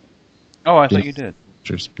of her Oh, I thought you did.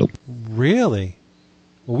 pictures. Nope. Really?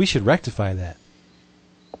 Well, we should rectify that.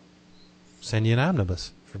 Send you an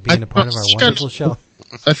omnibus for being a part of our wonderful show.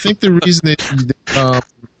 I think the reason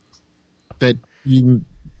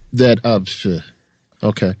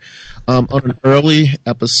on an early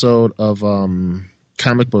episode of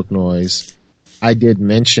Comic Book Noise, I did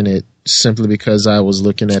mention it simply because I was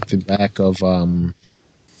looking at the back of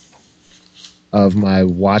my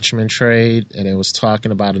Watchmen trade, and it was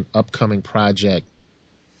talking about an upcoming project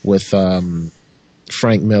with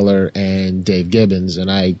Frank Miller and Dave Gibbons, and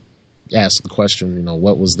I asked the question,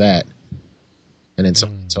 what was that? And then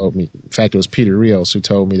someone told me, in fact, it was Peter Rios who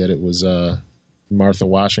told me that it was Martha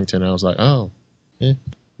Washington. I was like, oh,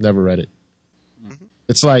 never read it. Mm-hmm.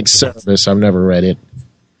 It's like Cerebus, I've never read it.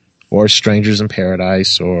 Or Strangers in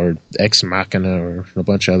Paradise, or Ex Machina, or a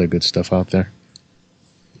bunch of other good stuff out there.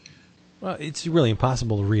 Well, it's really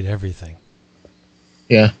impossible to read everything.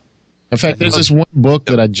 Yeah. In fact, there's this one book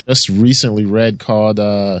that I just recently read called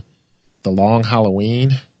The Long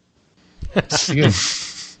Halloween. Good.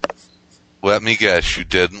 Let me guess, you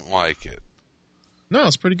didn't like it. No,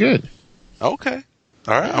 it's pretty good. Okay.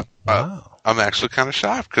 All right. Wow. I'm actually kind of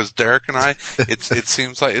shocked because Derek and I, it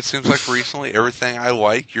seems like recently everything I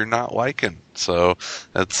like you're not liking. So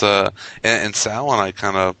that's and Sal and I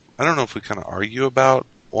I don't know if we kind of argue about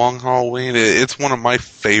Long Halloween. It's one of my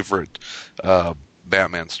favorite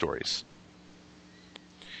Batman stories.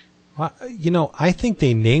 I think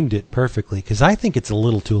they named it perfectly because I think it's a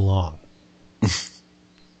little too long.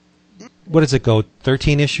 What does it go?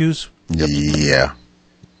 13 issues? Yeah.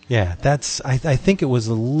 Yeah, I think it was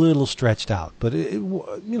a little stretched out, but a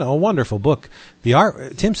wonderful book. The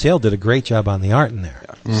art, Tim Sale did a great job on the art in there.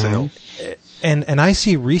 Sale. And I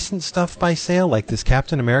see recent stuff by Sale, like this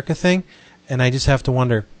Captain America thing, and I just have to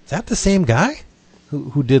wonder, is that the same guy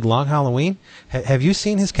who did Long Halloween? Have you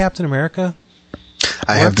seen his Captain America?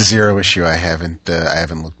 I have the 0 issue. I haven't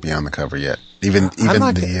looked beyond the cover yet. Even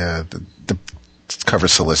the cover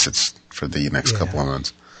solicits for the next couple of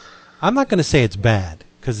months. I'm not going to say it's bad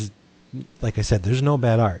because, like I said, there's no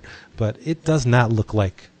bad art, but it does not look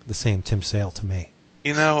like the same Tim Sale to me.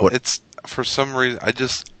 It's for some reason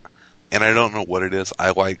and I don't know what it is.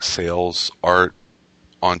 I like Sale's art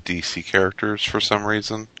on DC characters for some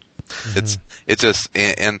reason. Mm-hmm. It's just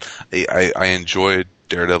and I enjoyed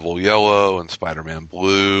Daredevil Yellow and Spider-Man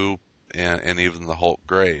Blue and even the Hulk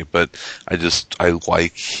Gray, but I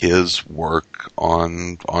like his work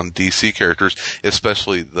on DC characters,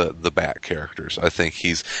 especially the Bat characters. I think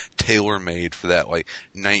he's tailor-made for that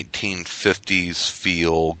 1950s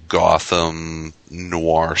feel Gotham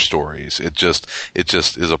noir stories. It just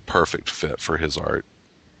is a perfect fit for his art.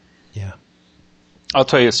 Yeah. I'll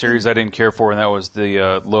tell you a series I didn't care for, and that was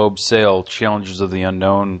the Loeb Sale Challengers of the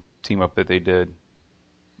Unknown team up that they did.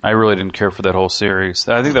 I really didn't care for that whole series.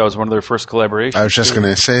 I think that was one of their first collaborations. I was just going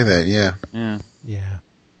to say that, yeah. Yeah.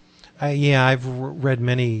 I've read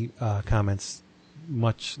many comments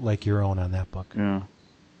much like your own on that book. Yeah.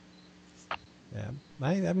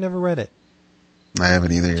 I've never read it. I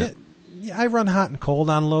haven't either yet. Yeah, I run hot and cold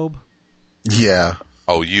on Loeb. Yeah.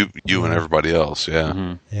 Oh, you and everybody else, yeah.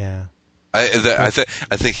 Mm-hmm. Yeah. I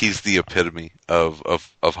think he's the epitome of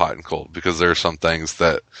hot and cold, because there are some things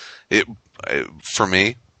that for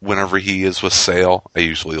me, whenever he is with Sale, I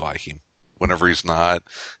usually like him. Whenever he's not,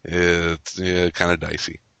 it's kind of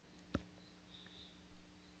dicey.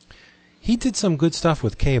 He did some good stuff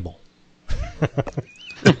with Cable.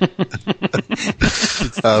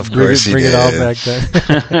 Of course he did. Bring it all back there.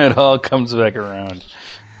 It all comes back around.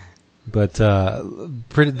 But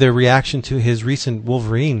the reaction to his recent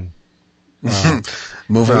Wolverine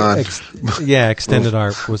Moving on. Extended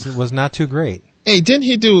art was not too great. Hey, didn't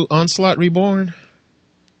he do Onslaught Reborn?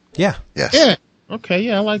 Yeah. Yes. Yeah. Okay,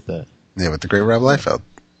 yeah, I like that. Yeah, with the great Rob Liefeld.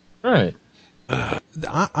 Right.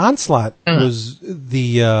 Onslaught was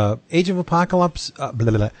the Age of Apocalypse.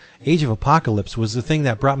 Age of Apocalypse was the thing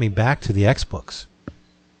that brought me back to the X books.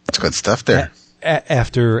 It's good stuff there.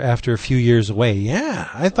 After a few years away, yeah,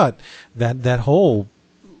 I thought that whole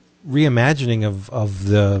reimagining of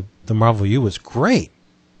the Marvel U was great.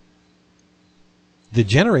 The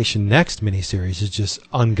Generation Next miniseries is just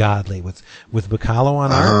ungodly with Bacallo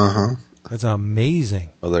on art. That's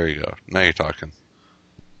amazing. Oh, there you go. Now you're talking.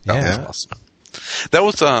 Yeah. That was awesome. That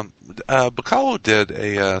was Bacallo did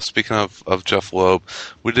a speaking of Jeff Loeb,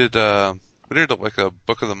 we did like a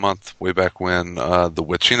book of the month way back when, The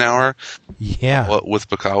Witching Hour. Yeah. With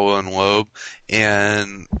Bacallo and Loeb,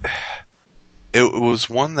 and it was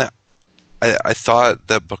one that I thought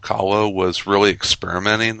that Bacallo was really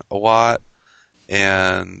experimenting a lot,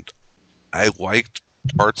 and I liked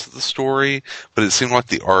parts of the story, but it seemed like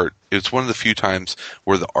the art, it's one of the few times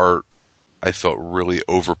where the art, I felt, really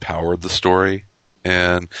overpowered the story.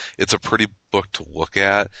 And it's a pretty book to look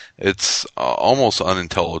at. It's almost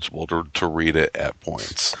unintelligible to read it at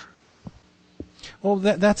points. Well,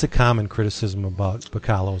 that's a common criticism about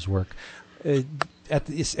Bacallo's work. At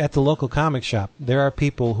the local comic shop, there are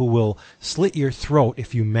people who will slit your throat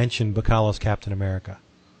if you mention Bacallo's Captain America.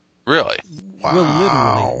 Really?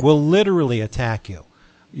 Wow. Will literally attack you.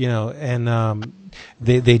 You know, and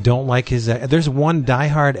they don't like his. There's one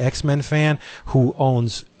diehard X-Men fan who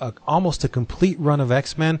owns almost a complete run of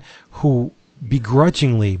X-Men, who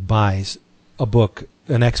begrudgingly buys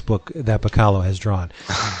an X book that Bacallo has drawn.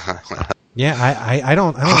 Yeah, I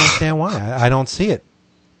don't understand why. I don't see it.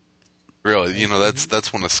 Really,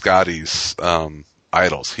 that's one of Scotty's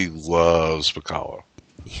idols. He loves Bacallo.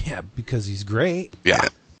 Yeah, because he's great. Yeah.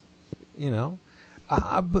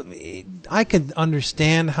 But I could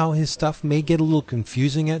understand how his stuff may get a little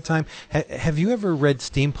confusing at times. Have you ever read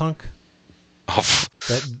Steampunk? Oh.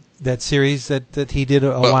 That series that he did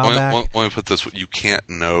a while back? Let me put this: you can't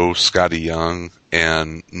know Scotty Young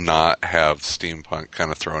and not have Steampunk kind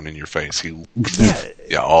of thrown in your face.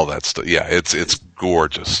 All that stuff. Yeah, it's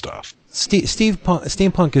gorgeous stuff.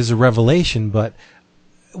 Steampunk is a revelation, but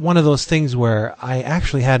one of those things where I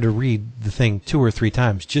actually had to read the thing 2 or 3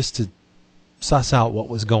 times just to suss out what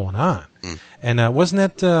was going on. And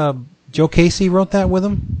wasn't that Joe Casey wrote that with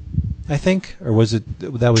him? I think, or was it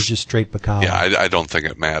that was just straight Bacall? Yeah, I don't think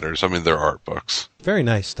it matters. I mean, they're art books. Very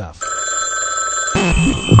nice stuff.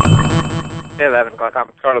 Hey, 11 o'clock.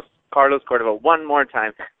 I'm Carlos Cordova. One more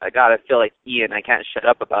time. I feel like Ian. I can't shut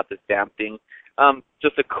up about this damn thing.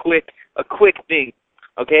 Just a quick thing,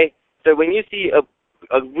 okay? So when you see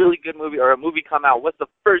a really good movie or a movie come out, what's the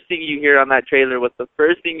first thing you hear on that trailer? What's the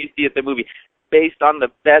first thing you see at the movie? Based on the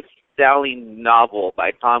best-selling novel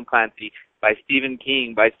by Tom Clancy, by Stephen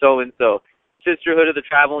King, by so-and-so. Sisterhood of the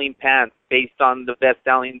Traveling Pants, based on the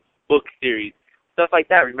best-selling book series. Stuff like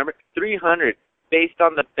that. Remember? 300, based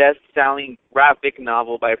on the best-selling graphic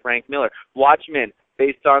novel by Frank Miller. Watchmen,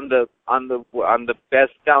 based on the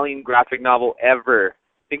best-selling graphic novel ever.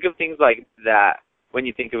 Think of things like that when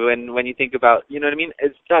you think of it. When you think about, you know what I mean?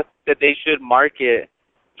 It's just that they should market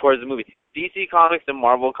towards the movie. DC Comics and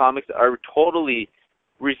Marvel Comics are totally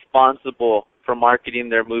responsible for marketing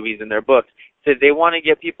their movies and their books. So if they want to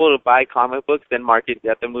get people to buy comic books, then market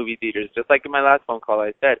at the movie theaters. Just like in my last phone call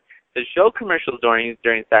I said, to show commercials during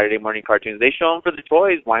Saturday morning cartoons. They show them for the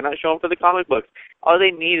toys. Why not show them for the comic books? All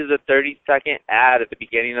they need is a 30-second ad at the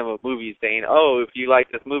beginning of a movie saying, oh, if you like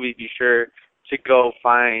this movie, be sure to go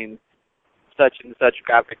find such and such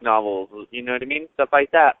graphic novels. You know what I mean? Stuff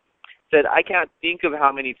like that. Said, I can't think of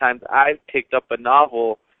how many times I've picked up a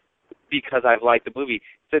novel because I've liked the movie.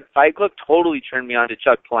 Said, Fight Club totally turned me on to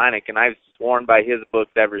Chuck Palahniuk, and I've sworn by his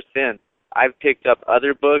books ever since. I've picked up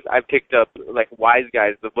other books. I've picked up, like, Wise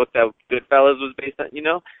Guys, the book that Goodfellas was based on, you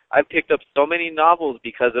know? I've picked up so many novels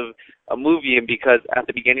because of a movie, and because at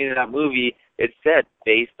the beginning of that movie, it said,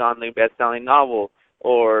 based on the best-selling novel,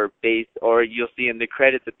 or you'll see in the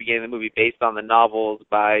credits at the beginning of the movie, based on the novels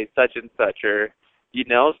by such and such, or, you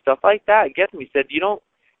know, stuff like that. It gets me. Said,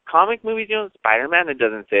 comic movies, Spider-Man, it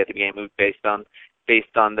doesn't say at the beginning of the movie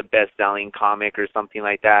based on the best-selling comic or something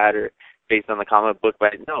like that, or based on the comic book,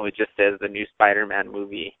 but no, it just says the new Spider-Man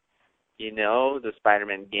movie. The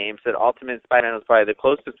Spider-Man game. Said Ultimate Spider-Man was probably the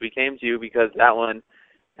closest we came to because that one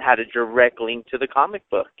had a direct link to the comic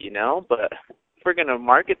book, But if we're going to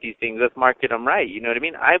market these things, let's market them right, you know what I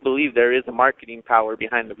mean? I believe there is a marketing power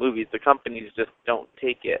behind the movies. The companies just don't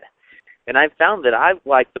take it. And I've found that I've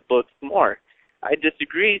liked the books more. I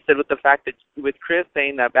disagree, with the fact that with Chris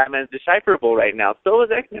saying that Batman's decipherable right now. So was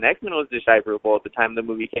X-Men. X-Men was decipherable at the time the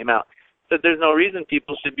movie came out. So there's no reason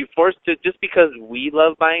people should be forced to, just because we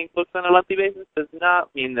love buying books on a monthly basis does not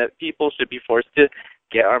mean that people should be forced to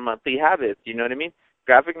get our monthly habits. You know what I mean?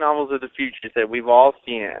 Graphic novels of the future, said we've all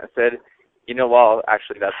seen it. I said,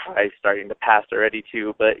 actually that's probably starting to pass already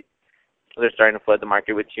too, but they're starting to flood the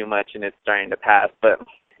market with too much and it's starting to pass. But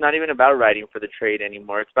it's not even about writing for the trade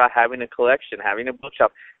anymore. It's about having a collection, having a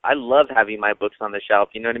bookshelf. I love having my books on the shelf.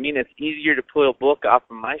 You know what I mean? It's easier to pull a book off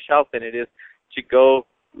of my shelf than it is to go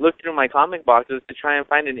look through my comic boxes to try and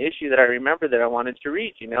find an issue that I remember that I wanted to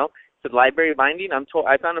read, The library binding,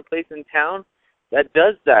 I found a place in town that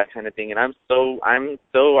does that kind of thing, and I'm so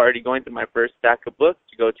already going through my first stack of books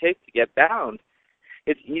to go take to get bound.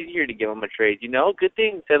 It's easier to give them a trade, Good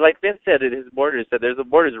thing. Said, like Vince said at his Borders, said there's a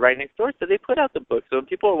Borders right next door, so they put out the book. So when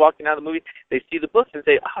people are walking out of the movie, they see the books and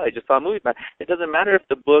say, I just saw a movie about it. It doesn't matter if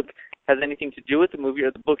the book has anything to do with the movie or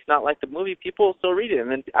the book's not like the movie. People will still read it. And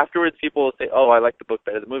then afterwards, people will say, I like the book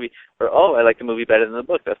better than the movie. Or, I like the movie better than the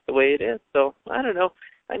book. That's the way it is. So, I don't know.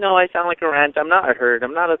 I know I sound like a rant. I'm not hurt.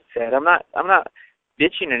 I'm not upset. I'm not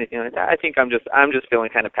bitching or anything like that. I think I'm just feeling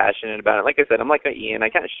kind of passionate about it. Like I said, I'm like a Ian. I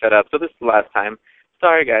can't shut up. So this is the last time.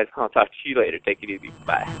 Sorry, guys. I'll talk to you later. Take it easy.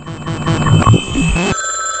 Bye.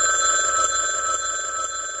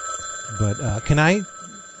 But can I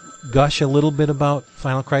gush a little bit about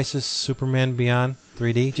Final Crisis Superman Beyond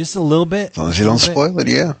 3D? Just a little bit. As long as you don't spoil it,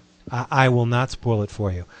 yeah. I will not spoil it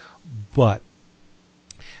for you. But,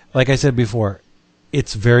 like I said before,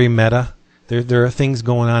 it's very meta. There are things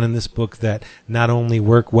going on in this book that not only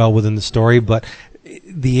work well within the story, but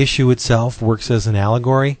the issue itself works as an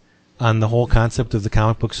allegory on the whole concept of the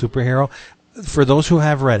comic book superhero. For those who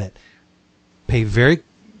have read it, pay very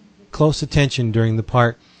close attention during the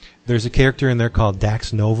part. There's a character in there called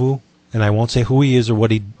Dax Novu, and I won't say who he is or what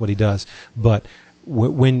he does, but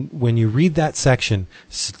when you read that section,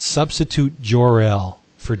 substitute Jor-El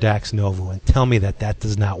for Dax Novu and tell me that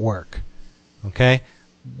does not work. Okay?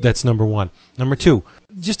 That's number one. Number two,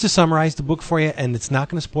 just to summarize the book for you, and it's not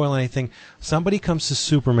going to spoil anything, somebody comes to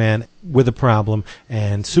Superman with a problem,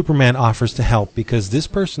 and Superman offers to help because this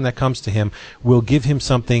person that comes to him will give him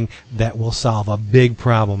something that will solve a big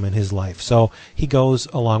problem in his life. So he goes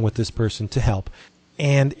along with this person to help.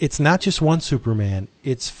 And it's not just one Superman.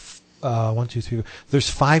 It's 1, 2, 3, 4.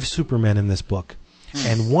 There's 5 Supermen in this book.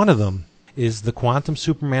 And one of them is the Quantum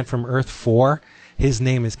Superman from Earth 4. His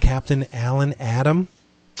name is Captain Alan Adam.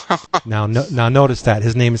 Now notice that.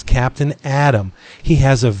 His name is Captain Adam. He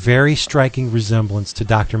has a very striking resemblance to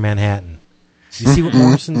Dr. Manhattan. You see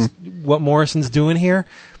what Morrison's doing here?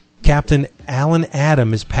 Captain Alan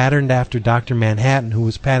Adam is patterned after Dr. Manhattan, who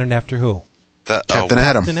was patterned after who? Captain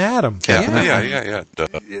Adam. Captain Adam. Yeah. Duh.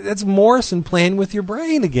 That's Morrison playing with your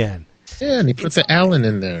brain again. Yeah, and he put the Allen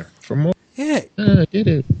in there for more. Yeah, I get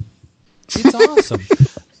it. it's awesome.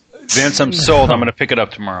 Vince, I'm sold. I'm going to pick it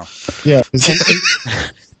up tomorrow. Yeah.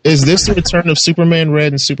 Is this the return of Superman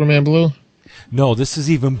Red and Superman Blue? No, this is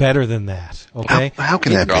even better than that. Okay, How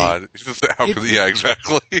can that be? God. Yeah,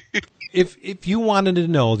 exactly. if you wanted to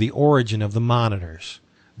know the origin of the Monitors,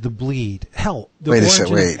 the Bleed, hell, the Wait a origin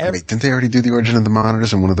second. of Wait. Didn't they already do the origin of the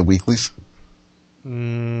Monitors in one of the weeklies?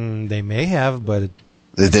 They may have, but It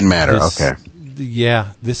didn't matter. Okay.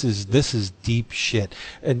 Yeah, this is deep shit.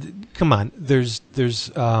 And come on, there's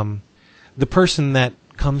the person that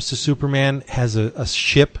comes to Superman has a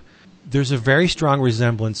ship. There's a very strong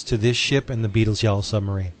resemblance to this ship and the Beatles' Yellow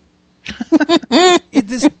Submarine.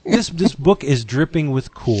 This book is dripping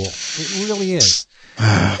with cool. It really is.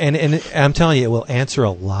 And I'm telling you, it will answer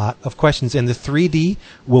a lot of questions, and the 3D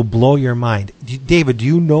will blow your mind. David, do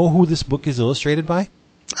you know who this book is illustrated by?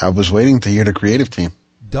 I was waiting to hear the creative team.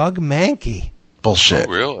 Doug Mankey. Bullshit.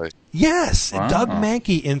 Oh, really? Yes, Wow. Doug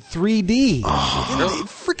Mankey in 3D.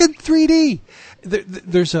 Freaking 3D.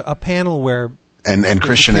 There's a panel where And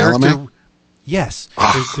Christian character- Element? Yes,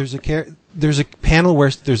 there's a panel where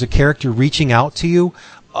there's a character reaching out to you.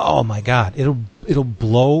 Oh my God, it'll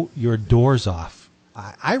blow your doors off.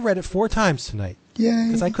 I read it 4 times tonight Yay.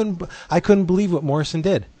 because I couldn't believe what Morrison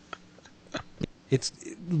did.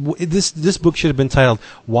 This book should have been titled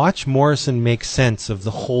 "Watch Morrison Make Sense of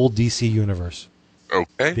the Whole DC Universe."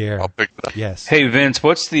 Okay. There. I'll pick it up. Yes. Hey, Vince,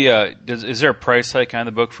 what's the is there a price hike on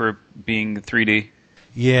the book for being 3D?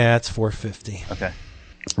 Yeah, it's $4.50. Okay.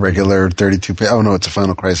 Regular 32 pages. Oh, no, it's a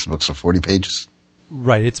Final Crisis book, so 40 pages.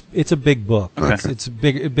 Right, it's a big book. Okay. It's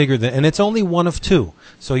bigger than, and it's only one of 2,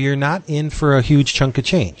 so you're not in for a huge chunk of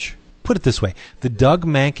change. Put it this way: the Doug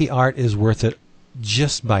Mankey art is worth it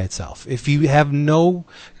just by itself. If you have no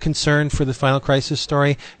concern for the Final Crisis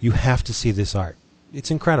story, you have to see this art. It's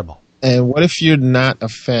incredible. And what if you're not a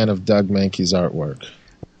fan of Doug Mankey's artwork?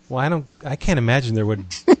 Well, I can't imagine there would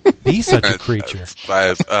be such a creature. I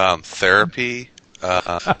have therapy.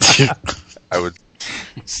 I would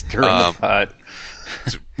Stir in the pot.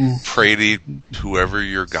 pray to whoever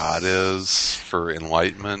your God is for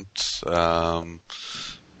enlightenment.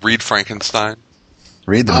 Read Frankenstein.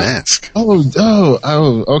 Read The Mask.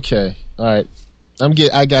 Oh, okay. All right.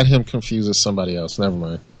 I got him confused with somebody else. Never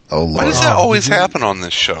mind. Oh, Why Lord. does that always happen on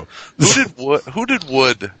this show? Who did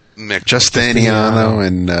Wood mix? Justiniano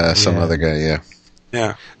and some Yeah. other guy, yeah.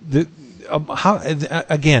 Yeah.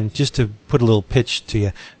 Again, just to put a little pitch to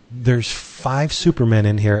you, there's 5 Supermen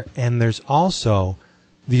in here, and there's also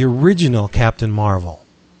the original Captain Marvel.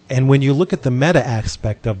 And when you look at the meta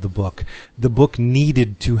aspect of the book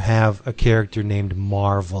needed to have a character named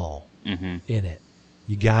Marvel in it.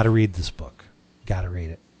 You got to read this book. Got to read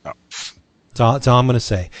it. That's all I'm going to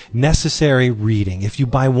say. Necessary reading. If you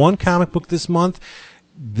buy one comic book this month,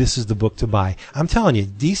 this is the book to buy. I'm telling you,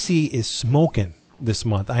 DC is smoking this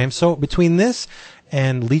month. I am so, between this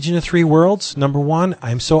and Legion of Three Worlds, #1,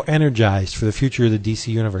 I'm so energized for the future of the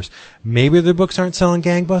DC universe. Maybe their books aren't selling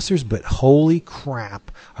gangbusters, but holy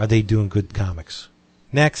crap, are they doing good comics.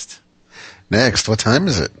 Next, Next, what time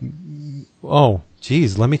is it? oh,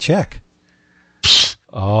 geez, let me check.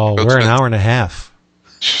 Oh, Go we're an to- hour and a half.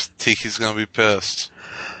 Tiki's gonna be pissed.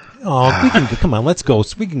 Oh, we can come on. Let's go.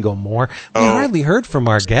 We can go more. We hardly heard from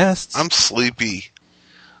our guests. I'm sleepy.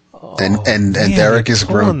 And man, Derek is you're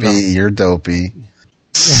pulling grumpy. them. You're dopey.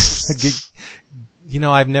 You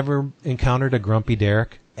know, I've never encountered a grumpy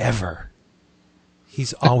Derek ever.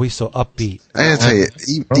 He's always so upbeat. I gotta tell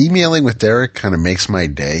you, emailing with Derek kind of makes my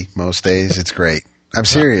day most days. It's great. I'm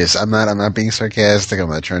serious. I'm not being sarcastic. I'm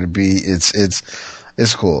not trying to be. It's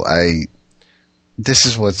cool. This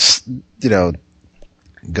is what's,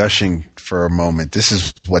 gushing for a moment. This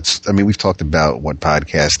is we've talked about what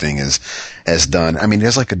podcasting has done. I mean,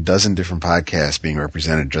 there's like a dozen different podcasts being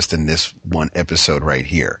represented just in this one episode right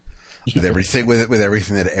here. With everything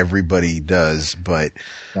that everybody does, but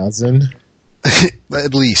Dozen?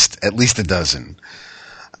 at least a dozen.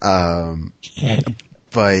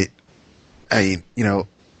 But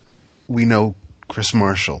we know Chris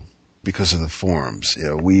Marshall because of the forums.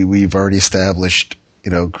 We've already established,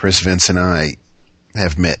 Chris, Vince, and I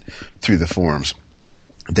have met through the forums.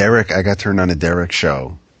 Derek, I got turned on a Derek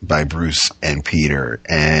show by Bruce and Peter,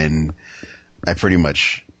 and I pretty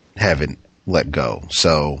much haven't let go.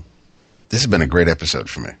 So this has been a great episode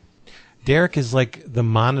for me. Derek is like the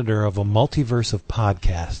monitor of a multiverse of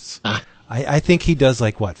podcasts. I think he does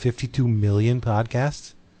 52 million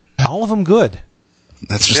podcasts? All of them good.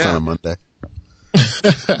 That's just on a Monday.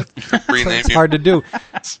 Rename It's hard to do.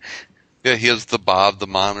 Yeah, he is the Bob the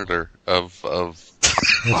Monitor of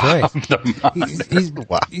That's right.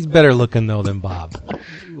 He's better looking, though, than Bob.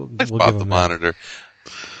 We'll Bob give the him that. Monitor.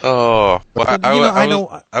 Oh, well,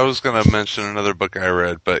 But, I was going to mention another book I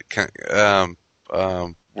read, but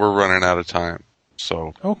we're running out of time.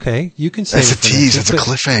 So Okay, you can say That's a tease. That's a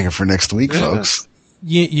cliffhanger for next week, folks.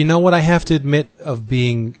 You know what I have to admit of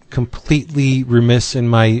being completely remiss in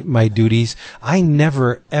my duties? I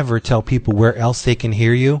never, ever tell people where else they can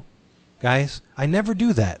hear you, guys. I never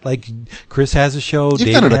do that. Like, Chris has a show, You've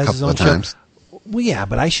David done it a has his couple own of show. times. Well, yeah,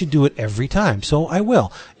 but I should do it every time, so I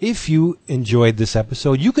will. If you enjoyed this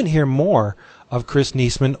episode, you can hear more of Chris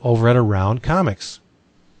Niesman over at Around Comics.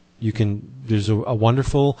 There's a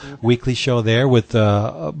wonderful weekly show there with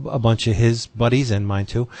a bunch of his buddies and mine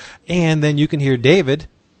too. And then you can hear David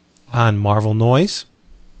on Marvel Noise,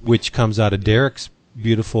 which comes out of Derek's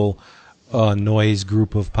beautiful noise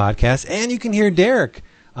group of podcasts. And you can hear Derek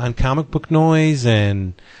on Comic Book Noise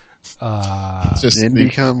and Just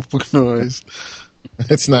Indie comic book noise.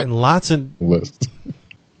 It's not and lots of list.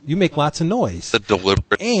 you make lots of noise. the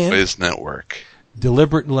Deliberate And- Noise Network.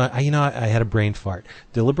 I had a brain fart.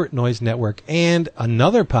 Deliberate Noise Network. And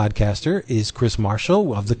another podcaster is Chris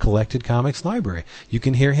Marshall of the Collected Comics Library. You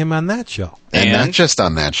can hear him on that show. And And- not just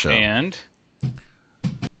on that show. And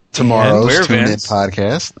Tomorrow's where, Tune In Vince?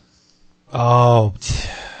 podcast. Oh,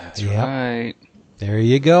 that's yep. right. There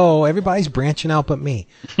you go. Everybody's branching out but me.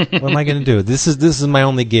 What am I going to do? This is my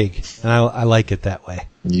only gig, and I like it that way.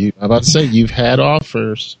 I'm about to say, you've had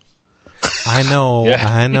offers. I know. Yeah.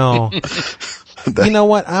 I know. You know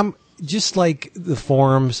what? I'm just like the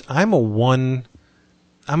forums. I'm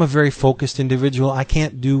a very focused individual. I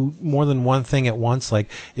can't do more than one thing at once. Like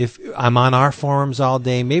if I'm on our forums all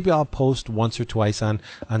day, maybe I'll post once or twice on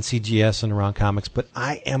CGS and Around Comics, but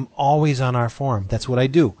I am always on our forum. That's what I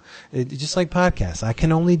do. Just like podcasts. I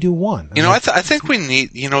can only do one. I think we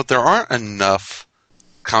need. There aren't enough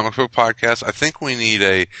comic book podcasts. I think we need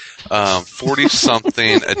a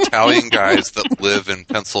 40-something Italian guys that live in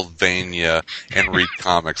Pennsylvania and read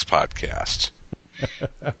comics podcast.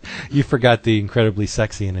 You forgot the incredibly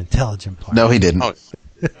sexy and intelligent part. No, he didn't. Oh,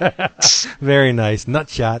 Very nice.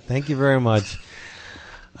 Nutshot. Thank you very much.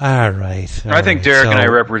 All right. I think Derek and I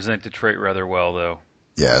So- represent Detroit rather well, though.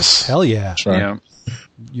 Yes. Hell yeah. Sure. Yeah.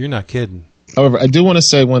 You're not kidding. However, I do want to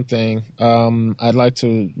say one thing. I'd like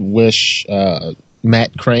to wish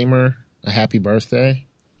Matt Kramer a happy birthday.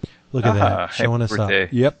 Look at that. happy Showing us birthday. up.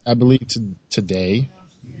 Yep. I believe today.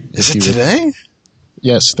 Is If it you- today?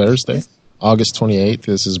 Yes, Thursday. August 28th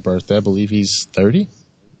is his birthday. I believe he's 30.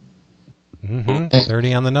 Mm-hmm.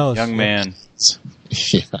 30 on the nose. Young man.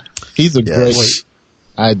 Yeah. He's a great... Yes.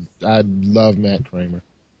 I love Matt Kramer.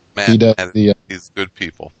 man, He does and the he's good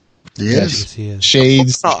people. Yes. Yes, he is.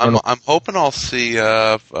 Shades. No, I'm hoping I'll see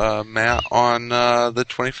Matt on the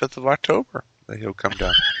 25th of October. That he'll come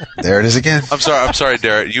down. There it is again. I'm sorry,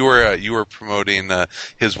 Derek. You were promoting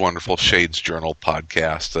his wonderful Shades Journal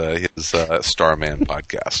podcast, his Starman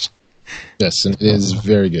podcast. Yes, and it is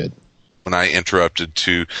very good. When I interrupted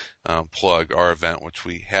to plug our event, which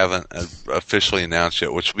we haven't officially announced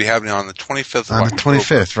yet, which will be happening on the 25th of On the October.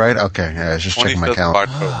 25th, right? Okay. Yeah, I was just checking my 25th of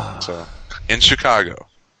calendar. October. So, in Chicago.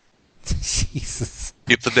 Jesus.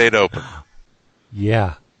 Keep the date open.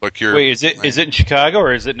 Yeah. Book your. Wait, is it in Chicago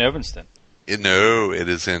or is it in Evanston? No, it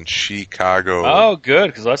is in Chicago. Oh, good,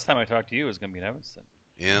 because last time I talked to you, it was going to be in Evanston.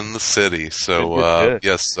 In the city. So Good.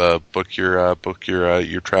 yes, book your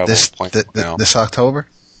travel This plans th- now. this October?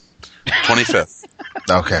 25th.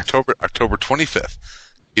 Okay. October 25th.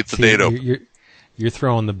 Keep the date open. You're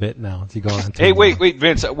throwing the bit now. If you go on. Hey, wait,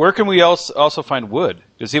 Vince. Where can we also find Wood?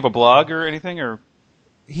 Does he have a blog or anything? Or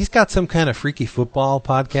He's got some kind of freaky football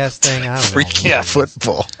podcast thing. I don't know. Freaky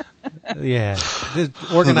football. Yeah. The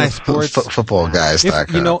organized sports.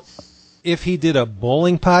 Footballguys.com. If he did a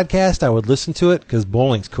bowling podcast, I would listen to it because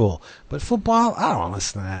bowling's cool. But football, I don't want to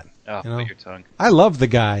listen to that. oh, You know? bite your tongue. I love the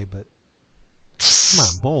guy, but come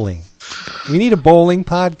on, bowling. We need a bowling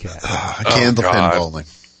podcast. Candlepin God. bowling.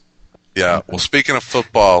 Yeah. Well, speaking of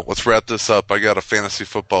football, let's wrap this up. I got a fantasy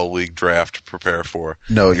football league draft to prepare for.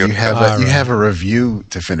 No, I you gotta- have a review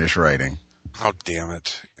to finish writing. Oh, damn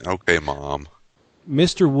it. Okay, Mom.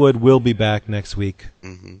 Mr. Wood will be back next week,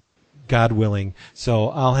 hmm God willing. So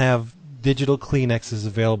I'll have digital Kleenexes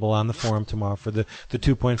available on the forum tomorrow for the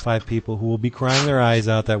 2.5 people who will be crying their eyes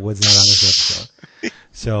out that Wood's not on this episode.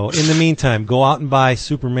 So, in the meantime, go out and buy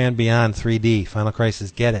Superman Beyond 3D. Final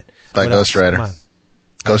Crisis, get it. By What Ghost else? Rider. Come on.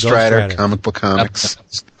 Ghost Rider, Comic Book Comics.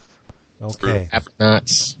 Okay.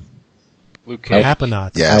 Appnauts. Luke Cage.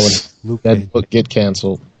 Appanauts. Yes. Luke Cage. That book get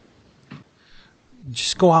canceled.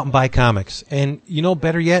 Just go out and buy comics. And,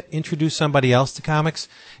 better yet, introduce somebody else to comics.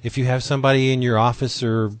 If you have somebody in your office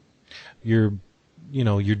or your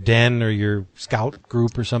den or your scout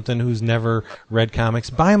group or something who's never read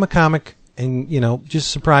comics, buy them a comic and,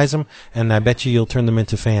 just surprise them. And I bet you'll turn them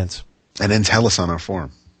into fans. And then tell us on our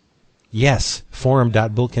forum. Yes.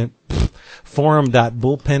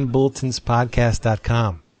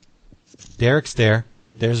 Forum.bullpenbulletinspodcast.com. Derek's there.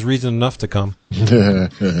 There's reason enough to come. Well,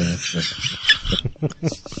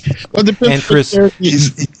 depends. And Chris,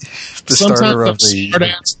 He's the starter of the smart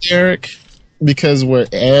ass Derek, because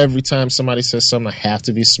every time somebody says something, I have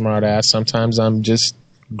to be smart ass. Sometimes I'm just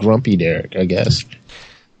grumpy Derek, I guess.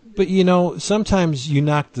 but sometimes you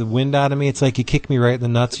knock the wind out of me. It's like you kick me right in the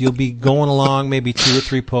nuts. You'll be going along, maybe 2 or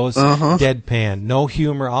 3 posts, deadpan, no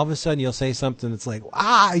humor. All of a sudden, you'll say something that's like,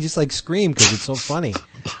 I just like scream because it's so funny.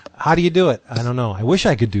 How do you do it? I don't know. I wish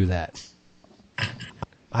I could do that.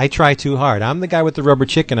 I try too hard. I'm the guy with the rubber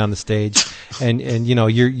chicken on the stage, and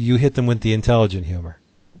you hit them with the intelligent humor.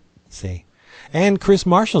 See, and Chris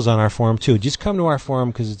Marshall's on our forum too. Just come to our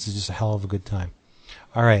forum because it's just a hell of a good time.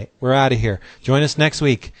 All right, we're out of here. Join us next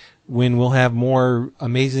week when we'll have more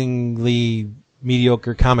amazingly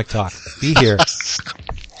mediocre comic talk. Be here.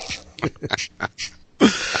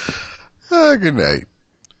 Good night.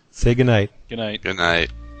 Say good night. Good night. Good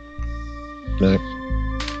night. No.